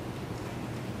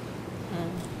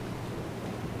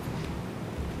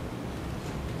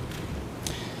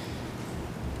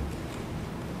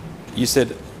You said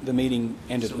the meeting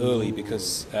ended early because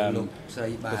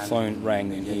the phone rang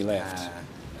and he left.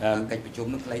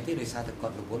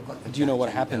 Do you know what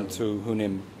happened to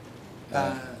Hunim?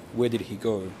 Where did he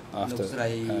go after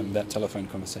that telephone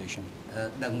conversation?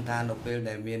 ដឹងថានៅពេល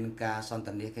ដែលមានការសន្ទ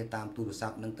នាគេតាមទូរស័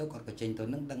ព្ទនឹងទៅគាត់ក៏ចេញទៅ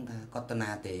នឹងដឹងថាគាត់ទៅ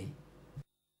ណាទេ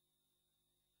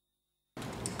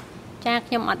ចា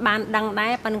ខ្ញុំអត់បានដឹងដែ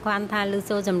រប៉ុន្តែគាត់ថាឮ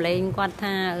សូរសំឡេងគាត់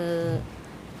ថា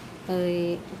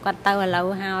គាត់ទៅឥឡូវ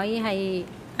ហើយ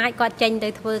អាចគាត់ចេញទៅ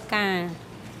ធ្វើការ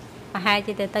ប្រហែល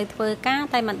ជាទៅធ្វើការ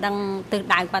តែមិនដឹងទិស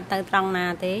ដៅគាត់ទៅត្រង់ណា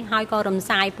ទេហើយក៏រំ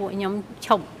សាយពួកខ្ញុំឈ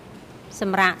ប់ស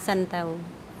ម្រាប់សិនទៅ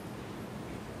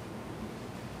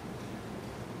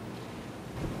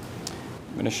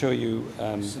I'm going to show you a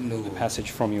passage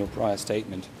from your prior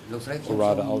statement, or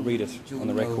rather I'll read it on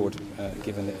the record,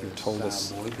 given that you told us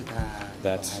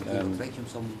that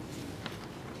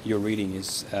your reading is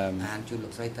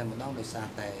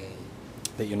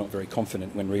that you're not very confident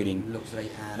when reading.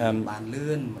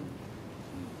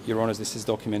 Your Honours, this is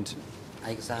document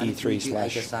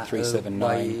E3/379,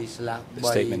 the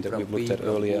statement that we've looked at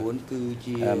earlier.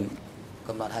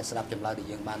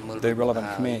 The relevant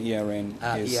Khmer ERN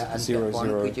is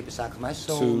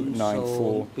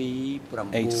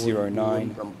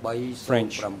 00294-809,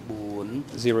 French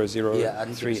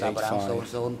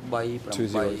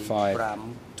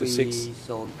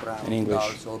 00385-205-26, and English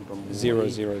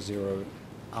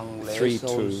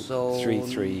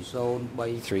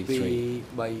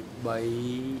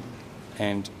 000323333.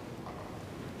 And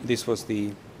this was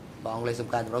the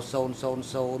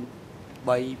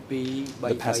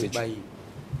passage.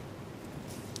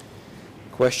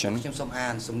 Question: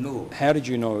 how did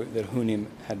you know that Hunim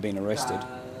had been arrested?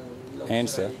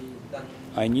 Answer: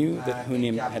 I knew that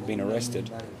Hunim had been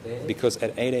arrested because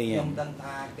at 8 a.m.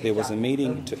 there was a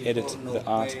meeting to edit the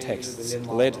art texts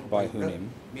led by Hunim.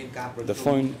 The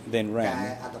phone then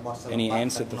rang and he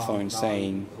answered the phone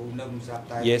saying,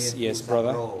 "Yes, yes,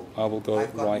 brother, I will go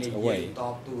right away."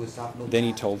 Then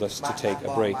he told us to take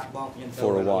a break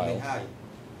for a while.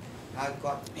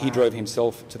 He drove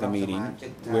himself to the meeting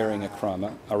wearing a krama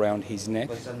around his neck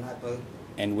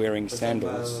and wearing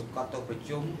sandals.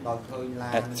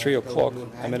 At 3 o'clock,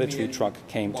 a military truck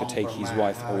came to take his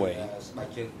wife away.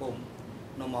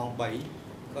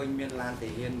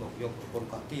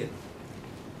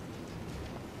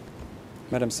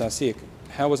 Madam Sasiek,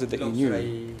 how was it that you knew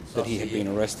that he had been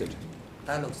arrested?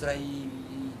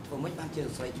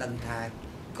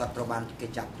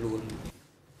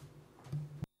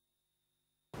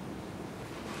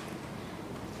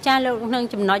 Chaលោកនឹង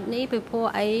ចំណុចនេះពីព្រោះ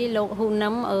អីលោកហ៊ូនឹ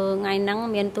មថ្ងៃហ្នឹង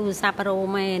មានទូរស័ព្ទរោ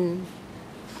មែន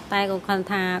តែគាត់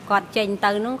ថាគាត់ចេញទៅ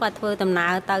ហ្នឹងគាត់ធ្វើដំណើ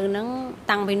រទៅហ្នឹង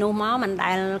តាំងពីនោះមកមិន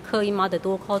ដែលឃើញមកទ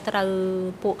ទួលខុសត្រូវ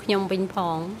ពួកខ្ញុំវិញផ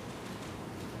ង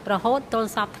រហូតទល់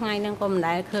សពថ្ងៃហ្នឹងក៏មិន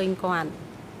ដែលឃើញគាត់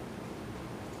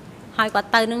ហើយគាត់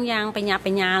ទៅនឹងយ៉ាងបញ្ញាប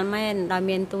ញ្ញាលមែនដោយ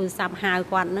មានទូរស័ព្ទហៅ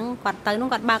គាត់ហ្នឹងគាត់ទៅហ្នឹង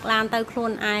គាត់បើកឡានទៅខ្លួ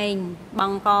នឯងប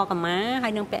ងកកម្មាហើ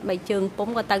យនឹងពាក់បីជើងពុំ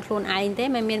គាត់ទៅខ្លួនឯងទេ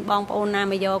មិនមានបងប្អូនណា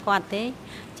មកយកគាត់ទេ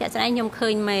ជាក់ស្ដែងខ្ញុំឃើ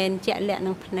ញមែនជាក់លាក់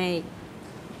នឹងភ្នែក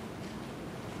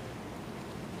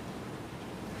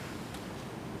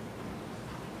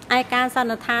ឯការសន្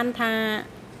និដ្ឋានថា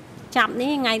ចាប់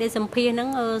នេះថ្ងៃដែលសម្ភាសហ្នឹង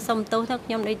សុំទោសទៅខ្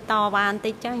ញុំដូចតវ៉ាបន្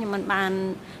តិចចឹងខ្ញុំមិនបាន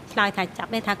ឆ្លើយថាចាប់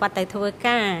ទេថាគាត់ទៅធ្វើ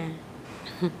ការ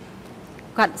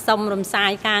គាត់សុំរំសា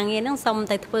យការងារហ្នឹងសុំ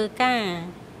ទៅធ្វើការ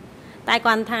តែ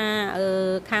គាត់ថា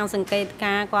ខាងសង្កេត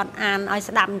ការគាត់អានឲ្យ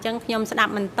ស្ដាប់អញ្ចឹងខ្ញុំស្ដា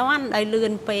ប់មិនតាន់ឲ្យលឿ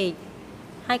នពេក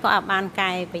ហើយក៏អត់បាន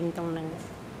កែវិញតรงហ្នឹង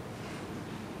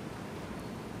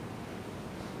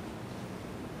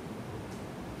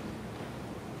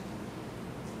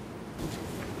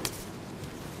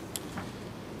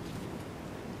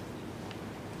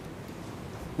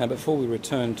Now, before we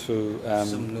return to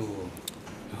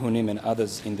Hunim and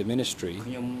others in the ministry,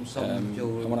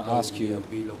 I want to ask you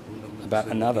about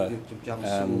another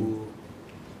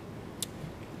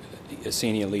a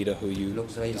senior leader who you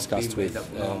discussed with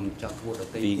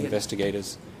the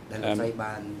investigators.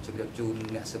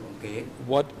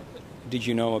 What did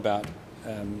you know about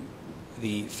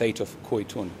the fate of Khoi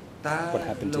Thun? What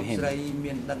happened to him?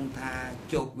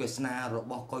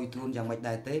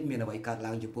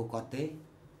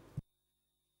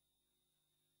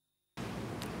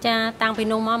 ចាតាំងពី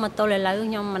នោះមកទល់ឥឡូវ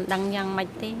ខ្ញុំមិនដឹងយ៉ាងម៉េច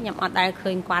ទេខ្ញុំអត់ដែល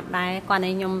ឃើញគាត់ដែរគាត់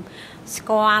ឲ្យខ្ញុំស្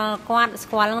គាល់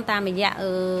ហ្នឹងតាមរយៈ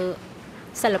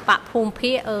សិល្បៈភូមិ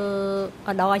ភាគអ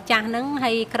ដរចាស់ហ្នឹង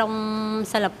ហើយក្រុម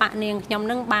សិល្បៈនាងខ្ញុំ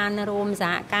ហ្នឹងបានរួមស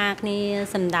ហការគ្នា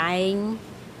សម្ដែង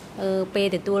ពេល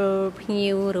ទទួលភ្ញៀ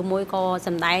វឬមួយក៏ស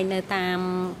ម្ដែងនៅតាម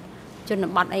ជន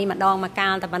បទអីម្ដងមកកា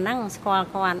លតែប៉ុណ្ណឹងស្គាល់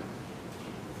គាត់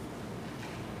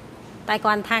តែ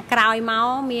គាត់ថាក្រោយមក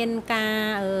មានការ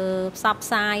ផ្សព្វផ្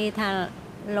សាយថា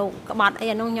លោកក្បត់អី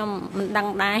អានោះខ្ញុំមិនដឹង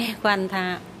ដែរគាត់ថា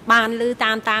បានឮ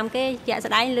តាមគេជាក់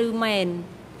ស្ដែងឮមែន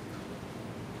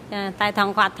ចាតែថង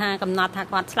គាត់ថាកំណត់ថា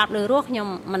គាត់ស្លាប់ឬរស់ខ្ញុំ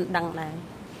មិនដឹងដែរ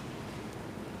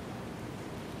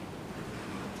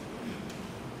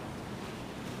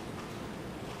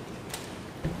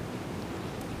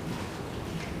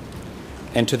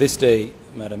And to this day,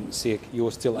 Madam Siek, you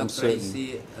are still uncertain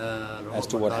as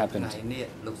to what happened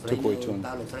to Khoi Thun.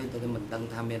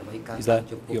 Is that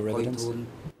your evidence?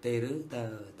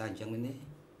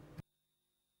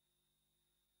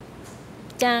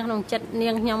 ចាក្នុងចិត្តនា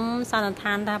ងខ្ញុំសន្និដ្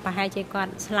ឋានថាប្រហែលជាគា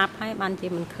ត់ស្លាប់ហើយបានជា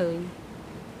មិនឃើញ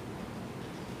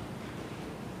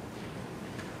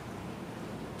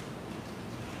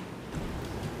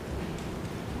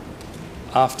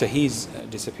After his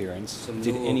disappearance,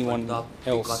 did anyone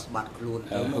else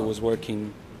who was working,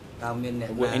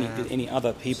 did any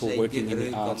other people working in the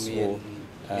arts or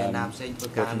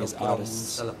working as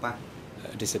artists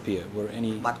disappear? Were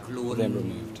any of them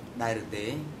removed?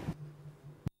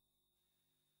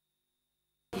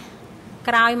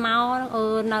 ក្រោយមក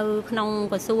នៅក្នុង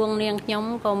ក្រសួងនាងខ្ញុំ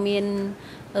ក៏មាន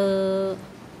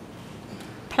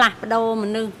ផ្លាស់ប្ដូរម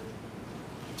នុស្ស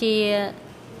ជា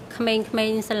ក្មេង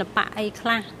ៗសិល្បៈអីខ្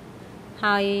លះ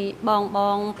ហើយបង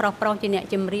ប្រុសជាអ្នក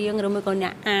ចម្រៀងឬមួយក៏អ្ន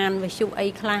កអានវិទ្យុអី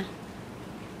ខ្លះ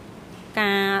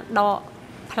ការដក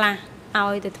ផ្លាស់ឲ្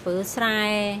យទៅធ្វើស្រែ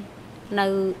នៅ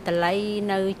តល័យ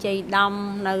នៅជ័យដំ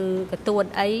នៅកទួត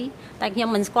អីតែខ្ញុំ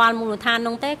មិនស្គាល់មូលដ្ឋាន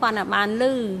នោះទេគាត់តែបានឮ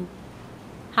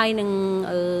ហើយនឹង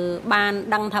បាន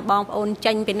ដឹងថាបងប្អូន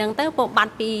ចេញពីនឹងទៅពួកបា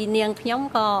ត់ពីនាងខ្ញុំ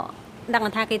ក៏ដឹង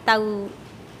ថាគេទៅ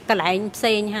កន្លែងផ្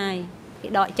សេងហើយគេ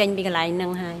ដកចេញពីកន្លែងហ្នឹ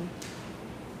ងហើយ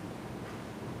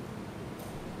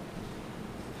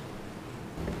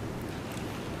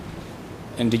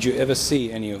And did you ever see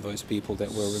any of those people that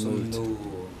were removed?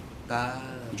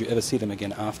 Did you ever see them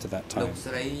again after that time? លោក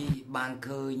ស្រីបាន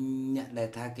ឃើញអ្នកដែល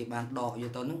ថាគេបានដកយ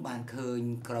កទៅនឹងបានឃើញ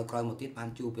ក្រោយៗមកទៀតបាន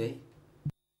ជួបទេ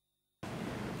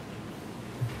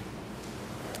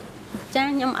ចា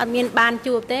ខ្ញុំអត់មានបាន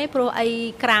ជួបទេព្រោះអី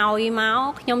ក្រោយមក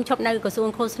ខ្ញុំឈប់នៅក្រសួង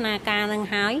ឃោសនាការនឹង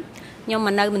ហើយខ្ញុំម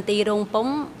កនៅមន្ទីររោងពុំ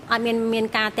អត់មាន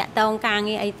ការតាក់ទងការ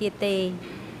ងារអីទៀតទេ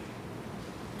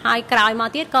ហើយក្រោយមក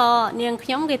ទៀតក៏នាងខ្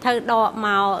ញុំគេត្រូវដកម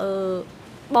ក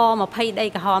ប20ដី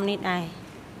ក្រហមនេះដែរ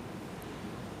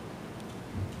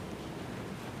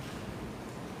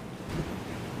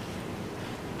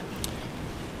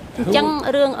អញ្ចឹង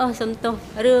រឿងសំទោស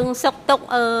រឿងសុកទុក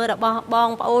របស់បង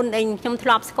ប្អូនដែលខ្ញុំធ្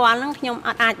លាប់ស្គាល់ហ្នឹងខ្ញុំអ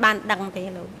ត់អាចបានដឹងទេ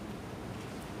លោក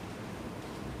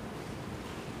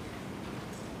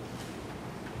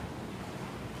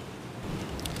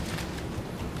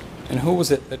And who was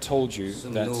it that told you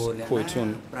that Koi Tun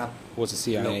was a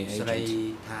CIA agent?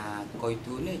 ថាកុយ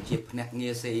ទួននេះជាភ្នាក់ងា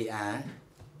រ CIA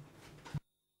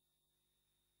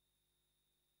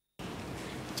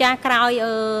ចាក្រោយ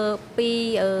ពី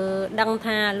ដឹង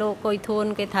ថាលោកកុយធួន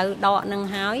គេត្រូវដកនឹង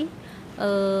ហើយ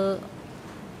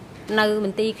នៅម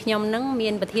ន្ទីរខ្ញុំនឹងមា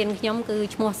នប្រធានខ្ញុំគឺ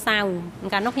ឈ្មោះសៅ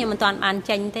កាលនោះខ្ញុំមិនទាន់បាន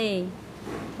ចេញទេ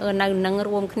នៅនឹង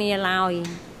រួមគ្នាឡើយ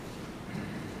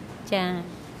ចា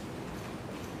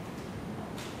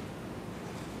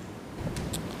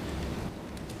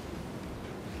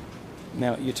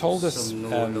Now you told us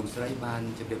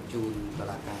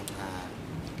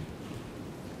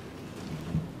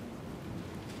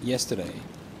yesterday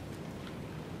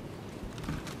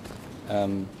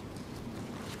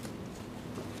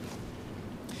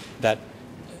that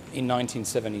in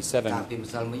 1977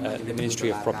 the Ministry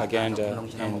of Propaganda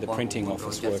and the printing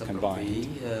office were combined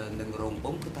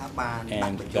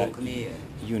and that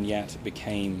Yoon Yat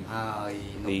became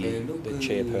the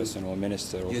chairperson or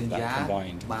minister of that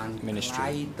combined ministry.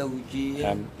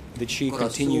 Did she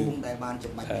continue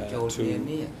to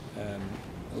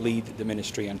lead the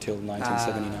ministry until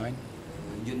 1979?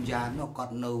 យន្តយ៉ានោះគា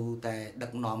ត់នៅតែដឹ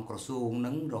កនាំក្រសួង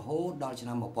នឹងរហូតដល់ឆ្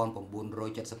នាំ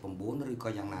 1979 ឬក៏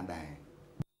យ៉ាងណាដែរ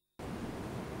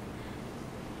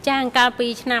ចាងកាលពី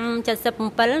ឆ្នាំ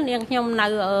 77 នាងខ្ញុំនៅ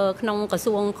ក្នុងក្រ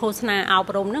សួងឃោសនាអ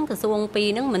ប់រំហ្នឹងក្រសួងពីរ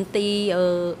ហ្នឹងមន្ទី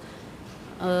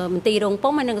ររោង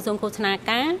ពុំហើយនិងក្រសួងឃោសនា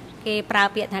ការគេប្រើ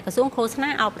ពាក្យថាក្រសួងឃោសនា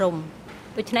អប់រំ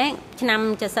ដូច្នេះឆ្នាំ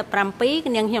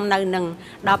 77 នាងខ្ញុំនៅនឹង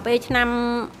ដល់ពេលឆ្នាំ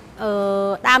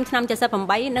ដើមឆ្នាំ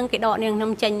 78 នឹងគេដកនាងខ្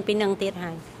ញុំចេញពីនឹងទៀត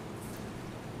ហើយ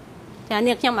ចា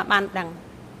នាងខ្ញុំអត់បានដឹង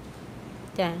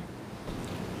ចា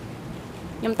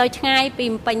ខ្ញុំទៅឆ្ងាយពី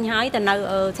ពេញហើយទៅនៅ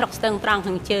ស្រុកស្ទឹងត្រង់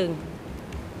ខាងជើង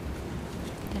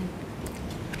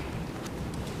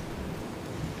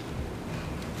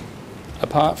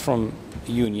Apart from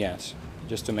Yoon Yat,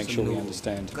 just to make sure we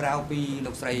understand,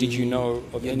 did you know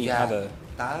of any other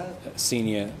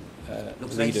senior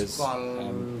leaders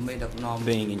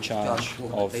being in charge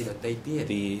of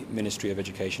the Ministry of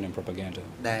Education and Propaganda?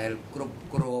 ដែលគ្រប់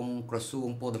គ្រងក្រសួង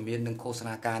ព័ត៌មាននិងឃោស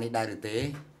នាការនេះដែរឬទេ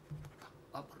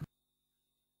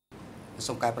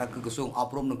សូមកែប្រែគឺក្រសួងអ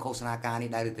ប់រំនិងឃោសនាការនេះ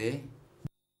ដែរឬទេ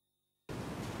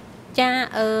ចា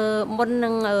មុននឹ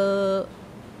ង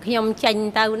ខ្ញុំចេញ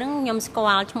ទៅហ្នឹងខ្ញុំស្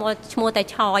គាល់ឈ្មោះតែ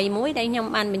ឆយមួយដែលខ្ញុំ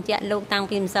បានបញ្ជាក់លោកតាំង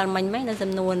ពីម្សិលមិញហ្នឹងនៅ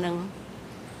សំណួរហ្នឹង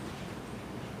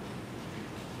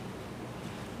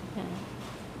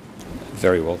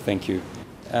Very well, thank you.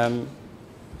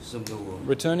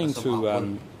 Returning to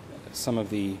some of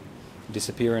the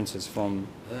disappearances from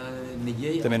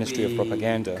the Ministry of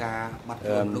Propaganda,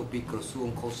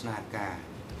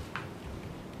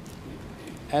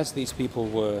 as these people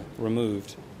were removed,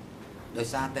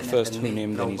 first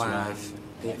Hunim, then his wife,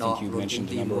 I think you mentioned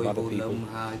a number of other people,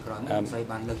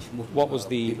 what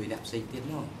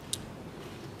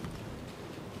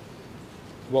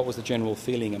was the general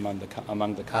feeling among the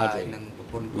cadre?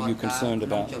 Were you concerned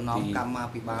about the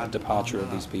departure of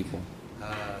these people?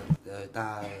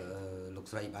 លោក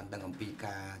ស្រីបានដឹងអំពី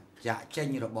ការចាក់ចេញ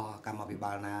របស់កម្មាភិ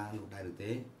បាលណានោះដែរឬ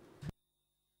ទេ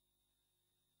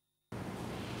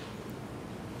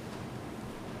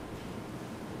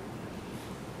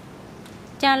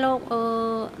ចាលោក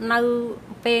នៅ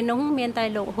ពេលនោះមានតែ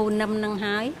លោកហ៊ូនឹមនឹង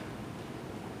ហើយ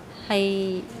ហើយ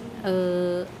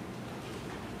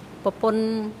ប្រពន្ធ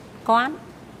គាត់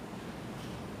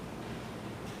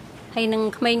ហើយនឹង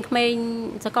ក្មេង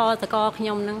សកលខ្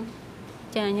ញុំហ្នឹង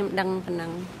ចាខ្ញុំដឹងប៉ុណ្ណឹ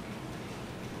ង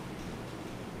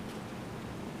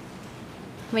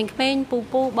ក្មេង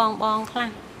ពូបងខ្លះ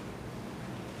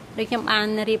ដូចខ្ញុំបាន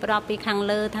រៀបរាប់ពីខាង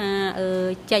លើថា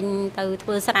ចេញទៅធ្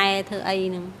វើស្រែធ្វើអី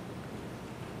ហ្នឹង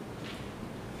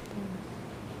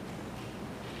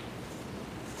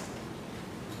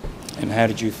And how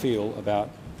did you feel about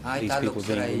these people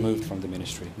being removed from the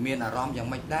ministry? មានអារម្មណ៍យ៉ាង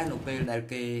ម៉េចដែរនៅពេលដែល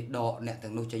គេដកអ្នក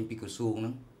ទាំងនោះចេញពីក្រសួងហ្នឹ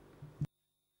ង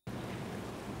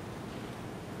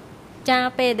ចា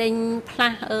ពេលដែលផ្លា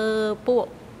ស់ពួក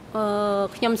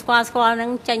ខ្ញុំស្គាល់ហ្នឹ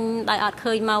ងចេញដោយអត់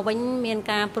ឃើញមកវិញមាន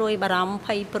ការព្រួយបារម្ភ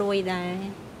ភ័យព្រួយដែរ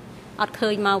អត់ឃើ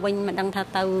ញមកវិញមិនដឹងថា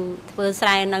ទៅធ្វើស្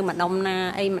រែនៅម្ដុំណា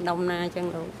អីម្ដុំណាអញ្ចឹង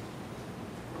លោក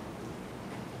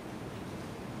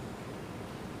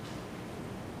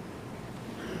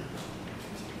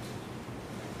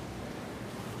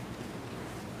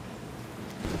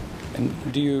And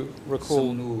do you recall,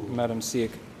 Madam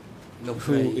Siek,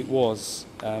 who it was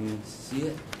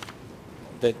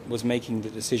that was making the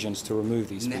decisions to remove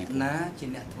these people? ណាជា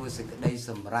អ្នកធ្វើសេចក្តី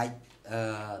សម្រេច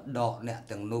ដកអ្នក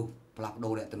ទាំងនោះផ្លាស់ប្ដូ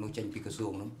រអ្នកទាំងនោះចេញពីក្រសួ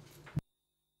ងនោះ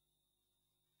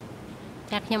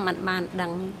ចាខ្ញុំមិនបានដឹ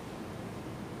ង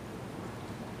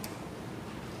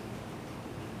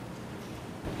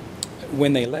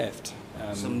When they left,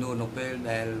 សំណួរនៅពេល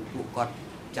ដែលពួកគាត់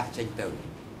ចាស់ចេញទៅ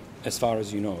as far as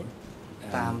you know,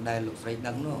 តាមដែលលោកស្រី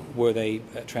ដឹងនោះ were they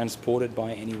transported by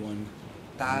anyone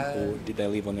or did they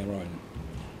leave on their own?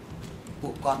 ពួ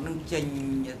កគាត់នឹងចេញ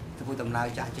ធ្វើដំណើរ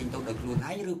ចាស់ចេញទៅដោយខ្លួន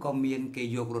ឯងឬក៏មានគេ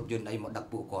យករថយន្តអីមកដឹក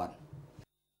ពួកគាត់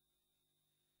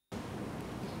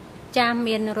ចា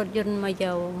មានរថយន្តមកយ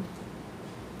ក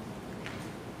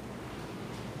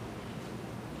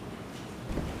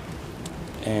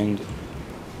And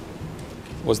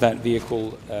was that vehicle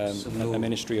a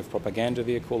Ministry of Propaganda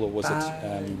vehicle, or was it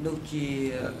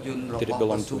did it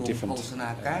belong to a different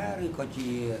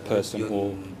person or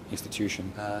institution?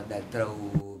 ដែលត្រូវ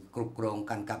គ្រប់គ្រង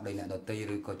កាន់កាប់ដោយអ្នកដទៃ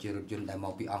ឬក៏ជារថយន្តដែលម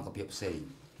កពីអង្គភាពផ្សេង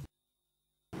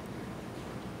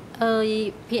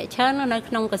ភាគច្រើននៅ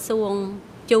ក្នុងក្រសួង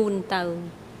ជូនទៅ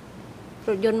រ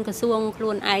ថយន្តក្រសួងខ្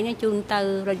លួនឯងជូនទៅ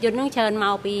រថយន្តហ្នឹងច្រើនម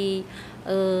កពី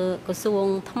ក្រសួង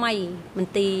ថ្មីម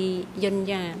ន្ទីរយន្ត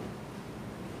យ៉ា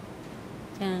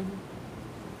ចា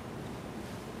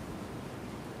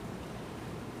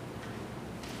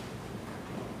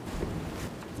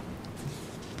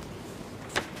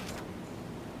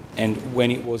And when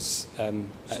it was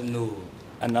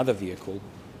another vehicle,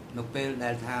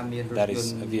 that is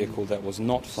a vehicle that was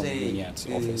not from Munyat's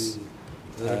office,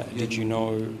 did you know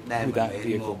who that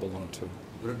vehicle belonged to?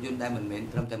 រថយន្តដែលមិនមែន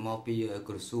ត្រឹមតែមកពី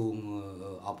ក្រសួង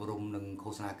អប់រំនិងឃោ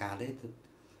សនាការទេ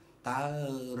តើ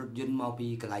រថយន្តមកពី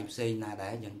កន្លែងផ្សេងណាដែ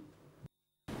រអញ្ចឹង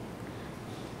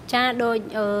ចាដូច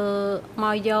ម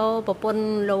កយកប្រពន្ធ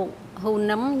លោកហ៊ូ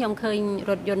នឹមខ្ញុំឃើញ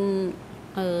រថយន្ត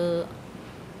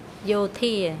យោ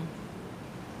ធា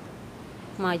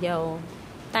មកយក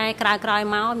តែក្រោយ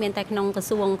មកមានតែក្នុងក្រ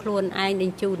សួងខ្លួនឯងដែ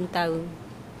លជូនទៅ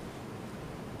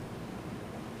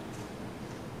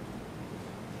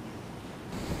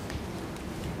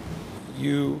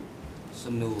You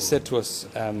said to us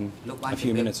a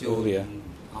few minutes earlier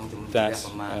that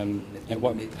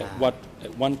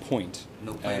at one point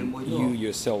you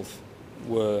yourself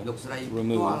were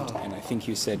removed, and I think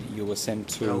you said you were sent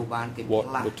to Wat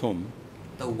Butum.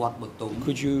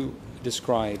 Could you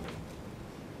describe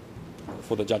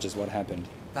for the judges what happened?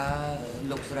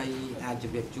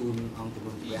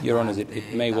 Your Honour, it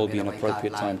may well be an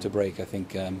appropriate time to break. I think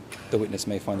the witness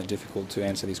may find it difficult to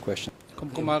answer these questions.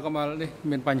 កុំមកនេះ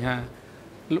មានបញ្ហា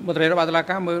មន្ត្រីរបស់តុលា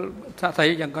ការមើលសាកសី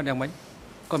យ៉ាងគាត់យ៉ាងម៉េច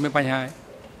គាត់មានបញ្ហា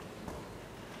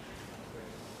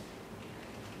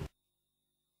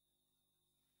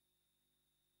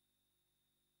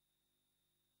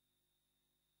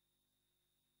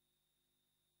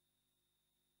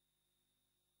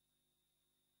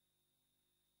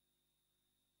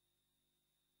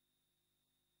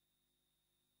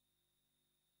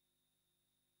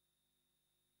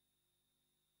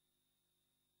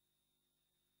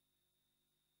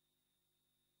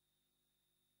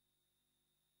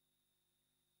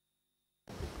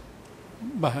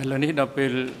បាទឥឡូវនេះដល់ពេ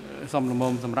លសំល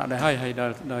មុំសម្រាប់ដែរហើយ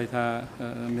ដោយថា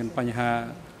មានបញ្ហា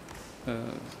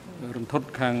រន្ធត់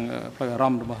ខាងផ្លូវអារ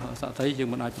ម្មណ៍របស់សាកសីយើង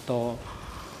មិនអាចបន្ត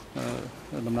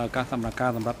ដំណើរការសម្រា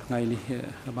ប់ថ្ងៃនេះ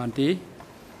បានទេ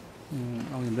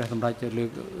អង្គជំរះសម្រាប់លើក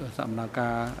សម្រាប់កា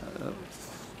រ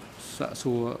សាក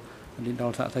សួរនេះដ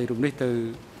ល់សាកសីរូបនេះទៅ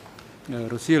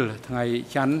រុស្ស៊ីលថ្ងៃ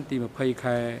ច័ន្ទទី20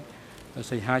ខែ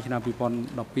សីហាឆ្នាំ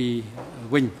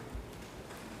2012វិញ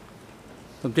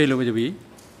Yes,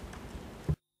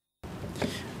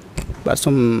 បាទ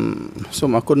សូ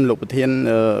មអរគុណលោកប្រធាន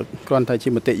គ្រាន់តែជា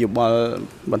មតិយោបល់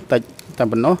បន្តិចតែ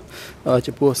ប៉ុណ្ណោះ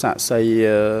ចំពោះសាក្សី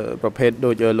ប្រភេទដូ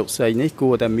ចលោកស្រីនេះគួ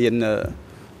រតែមាន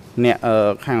អ្នក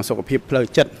ខាងសុខភាពផ្លូវ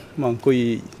ចិត្តមកអង្គុយ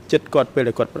ចិត្តគាត់ពេល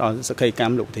ដែលគាត់ផ្ដល់សក្ខីក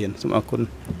ម្មលោកប្រធានសូមអរគុណ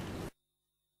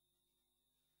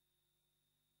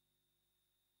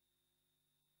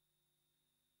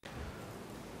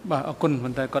បាទអរគុណ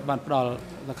ប៉ុន្តែគាត់បានផ្ដល់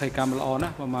សក្ខីកម្មល្អណា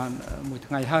ស់ប្រហែលមួយ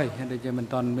ថ្ងៃហើយដូចជាមិន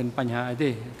ទាន់មានបញ្ហាអីទេ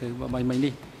គឺបីមិញ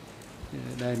នេះ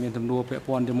ដែលមានទំនួលពាក់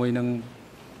ព័ន្ធជាមួយនឹង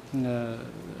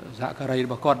សហការីរ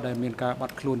បស់គាត់ដែលមានការបា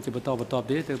ត់ខ្លួនជាបន្តបន្ទាប់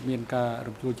ទៀតទើបមានការ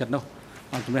រំជួលចិត្តនោះ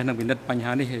អង្គជំនះនឹងពិនិត្យបញ្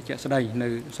ហានេះជាក់ស្ដែងនៅ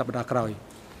សប្តាហ៍ក្រោយ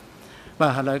បា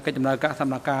ទឥឡូវកិច្ចដំណើរការស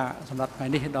ម្រាប់ថ្ងៃ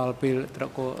នេះដល់ពេលត្រ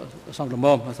កសំលម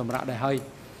មសម្រាប់ដែរហើយ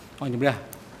អង្គជំនះ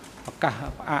ឱកាស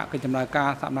ផ្អាកកិច្ចដំណើរការ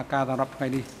សកម្មភាពសម្រាប់ថ្ងៃ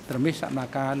នេះត្រឹមនេះសកម្ម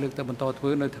ភាពលើកទៅបន្តធ្វើ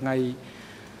នៅថ្ងៃ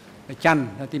ច័ន្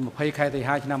ទទី20ខែសី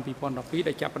ហាឆ្នាំ2012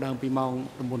ដែលចាប់ផ្ដើមពីម៉ោង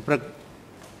9ព្រឹក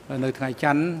នៅថ្ងៃ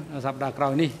ច័ន្ទសប្តាហ៍ក្រោ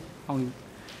យនេះអង្គ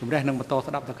ជំនះនឹងបន្ត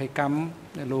ស្ដាប់សក្ខីកម្ម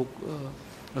លោក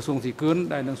ក្រសួងស៊ីគឿន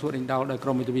ដែលនឹងសួរដេញដោលដោយក្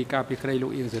រុមមេធាវីការពីក្រីលោ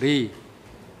កអៀងសេរី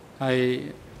ហើយ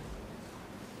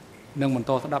នឹងបន្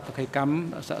តស្ដាប់សក្ខីកម្ម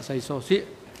សក្តិសូសៀក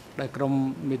ដែលក្រុម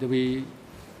មេធាវី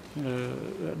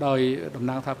ដោយតំ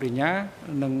ណាងថាបរិញ្ញា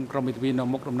និងក្រុមមេធាវីនៅ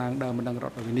មុខតំណាងដើមបណ្ដឹងរ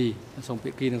ដ្ឋវិនីសូមភា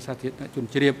គីនិងសាធារណជន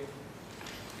ជ្រាប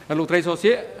លោកត្រីសូ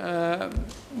សៀក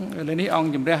លើនេះអង្គ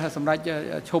ជំរះសម្រាប់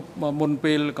ឈប់មុន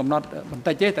ពេលកំណត់បន្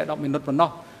តិចទេតែ10មីនិតប៉ុណ្ណោះ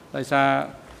ដោយសារ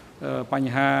ប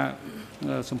ញ្ហា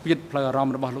សម្ពាធផ្លូវអារម្ម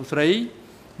ណ៍របស់លោកស្រី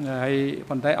ហើយ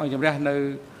ប៉ុន្តែអង្គជំរះនៅ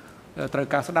ត្រូវ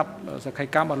ការស្ដាប់សក្ខី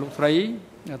កម្មរបស់លោកស្រី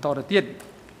តទៅទៀត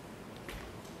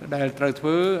ដែលត្រូវធ្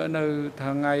វើនៅ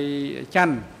ថ្ងៃច័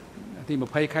ន្ទទី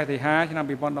20ខែសីហាឆ្នាំ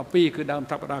2012គឺដើម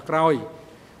សប្តាហ៍ក្រោយ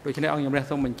ដូច្នេះអង្គជំរះ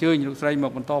សូមអញ្ជើញលោកស្រីម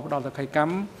កបន្តផ្ដល់សក្ខីក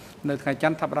ម្មនៅថ្ងៃច័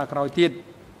ន្ទសប្តាហ៍ក្រោយទៀត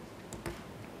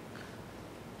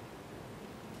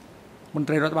មន្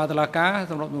ត្រីរដ្ឋបាលតុលាការ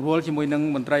សម្រាប់រវល់ជាមួយនឹង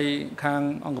មន្ត្រីខាង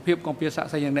អង្គភាពគំពីសា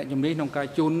ក្សីនិងអ្នកជំនាញក្នុងការ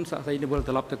ជូនសាក្សីនិវល់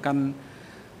ត្រឡប់ទៅកាន់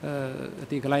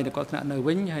ទីកន្លែងដែលគាត់ស្នាក់នៅ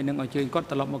វិញហើយនឹងអញ្ជើញគាត់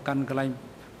ត្រឡប់មកកាន់កន្លែង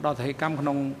ផ្ដល់សក្ខីកម្មក្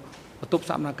នុងបន្ទប់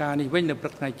សកម្មភាពនេះវិញនៅព្រឹ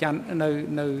កថ្ងៃច័ន្ទ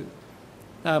នៅ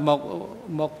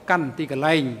មកកាន់ទីកន្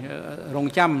លែងរង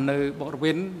ចាំនៅបរិ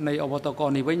វេណនៃអវតក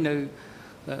នេះវិញនៅ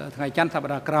ថ្ងៃច័ន្ទសប្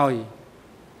តាហ៍ក្រោយ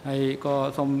ហើយក៏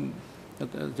សូម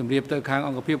ជម្រាបទៅខាងអ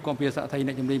ង្គភាពគំពីសាក្សី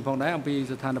អ្នកជំនាញផងដែរអំពី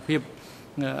ស្ថានភាព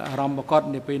អារម្មណ៍របស់គាត់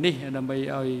នៅពេលនេះដើម្បី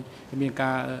ឲ្យមាន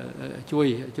ការជួយ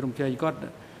ជ្រោមជ្រែងគាត់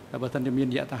បើមិនមាន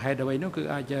យថាហេតុអ្វីនោះគឺ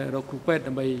អាចរកគ្រូពេទ្យ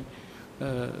ដើម្បី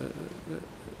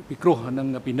ពិគ្រោះនិង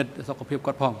ពិនិត្យសុខភាព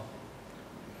គាត់ផង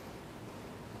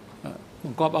ប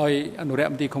ង្គាប់ឲ្យអនុរិយ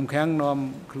មន្ត្រីឃុំឃាំងនាំ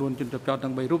ខ្លួនជនជាប់ចោត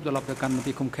ទាំង3រូបត្រឡប់ទៅកាន់មន្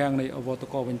ទីរឃុំឃាំងនៃអវត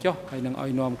កវិញចុះហើយនឹងឲ្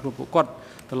យនាំខ្លួនពួកគាត់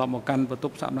ត្រឡប់មកកាន់បន្ទ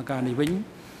ប់សកម្មភាពនេះវិញ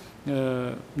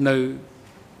នៅ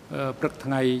ព្រឹក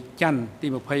ថ្ងៃច័ន្ទទី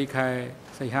20ខែ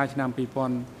សីហាឆ្នាំ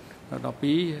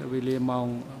2012វេលាម៉ោង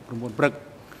9ព្រឹក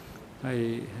ហើយ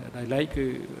ដែលឡែកគឺ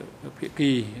ភា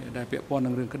គីដែលពាក់ព័ន្ធនឹ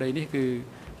ងរឿងក្តីនេះគឺ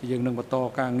យើងនឹងបន្ត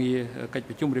ការងារកិច្ច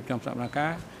ប្រជុំរៀបចំសកម្មភា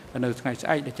ពនៅថ្ងៃស្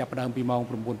អែកដែលចាប់ផ្ដើមពីម៉ោង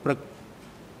9ព្រឹក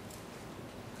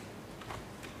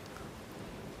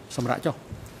សម្រាប់ចុះ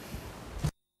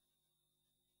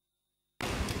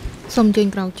សូមអញ្ជើញ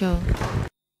ក្រោកចុះ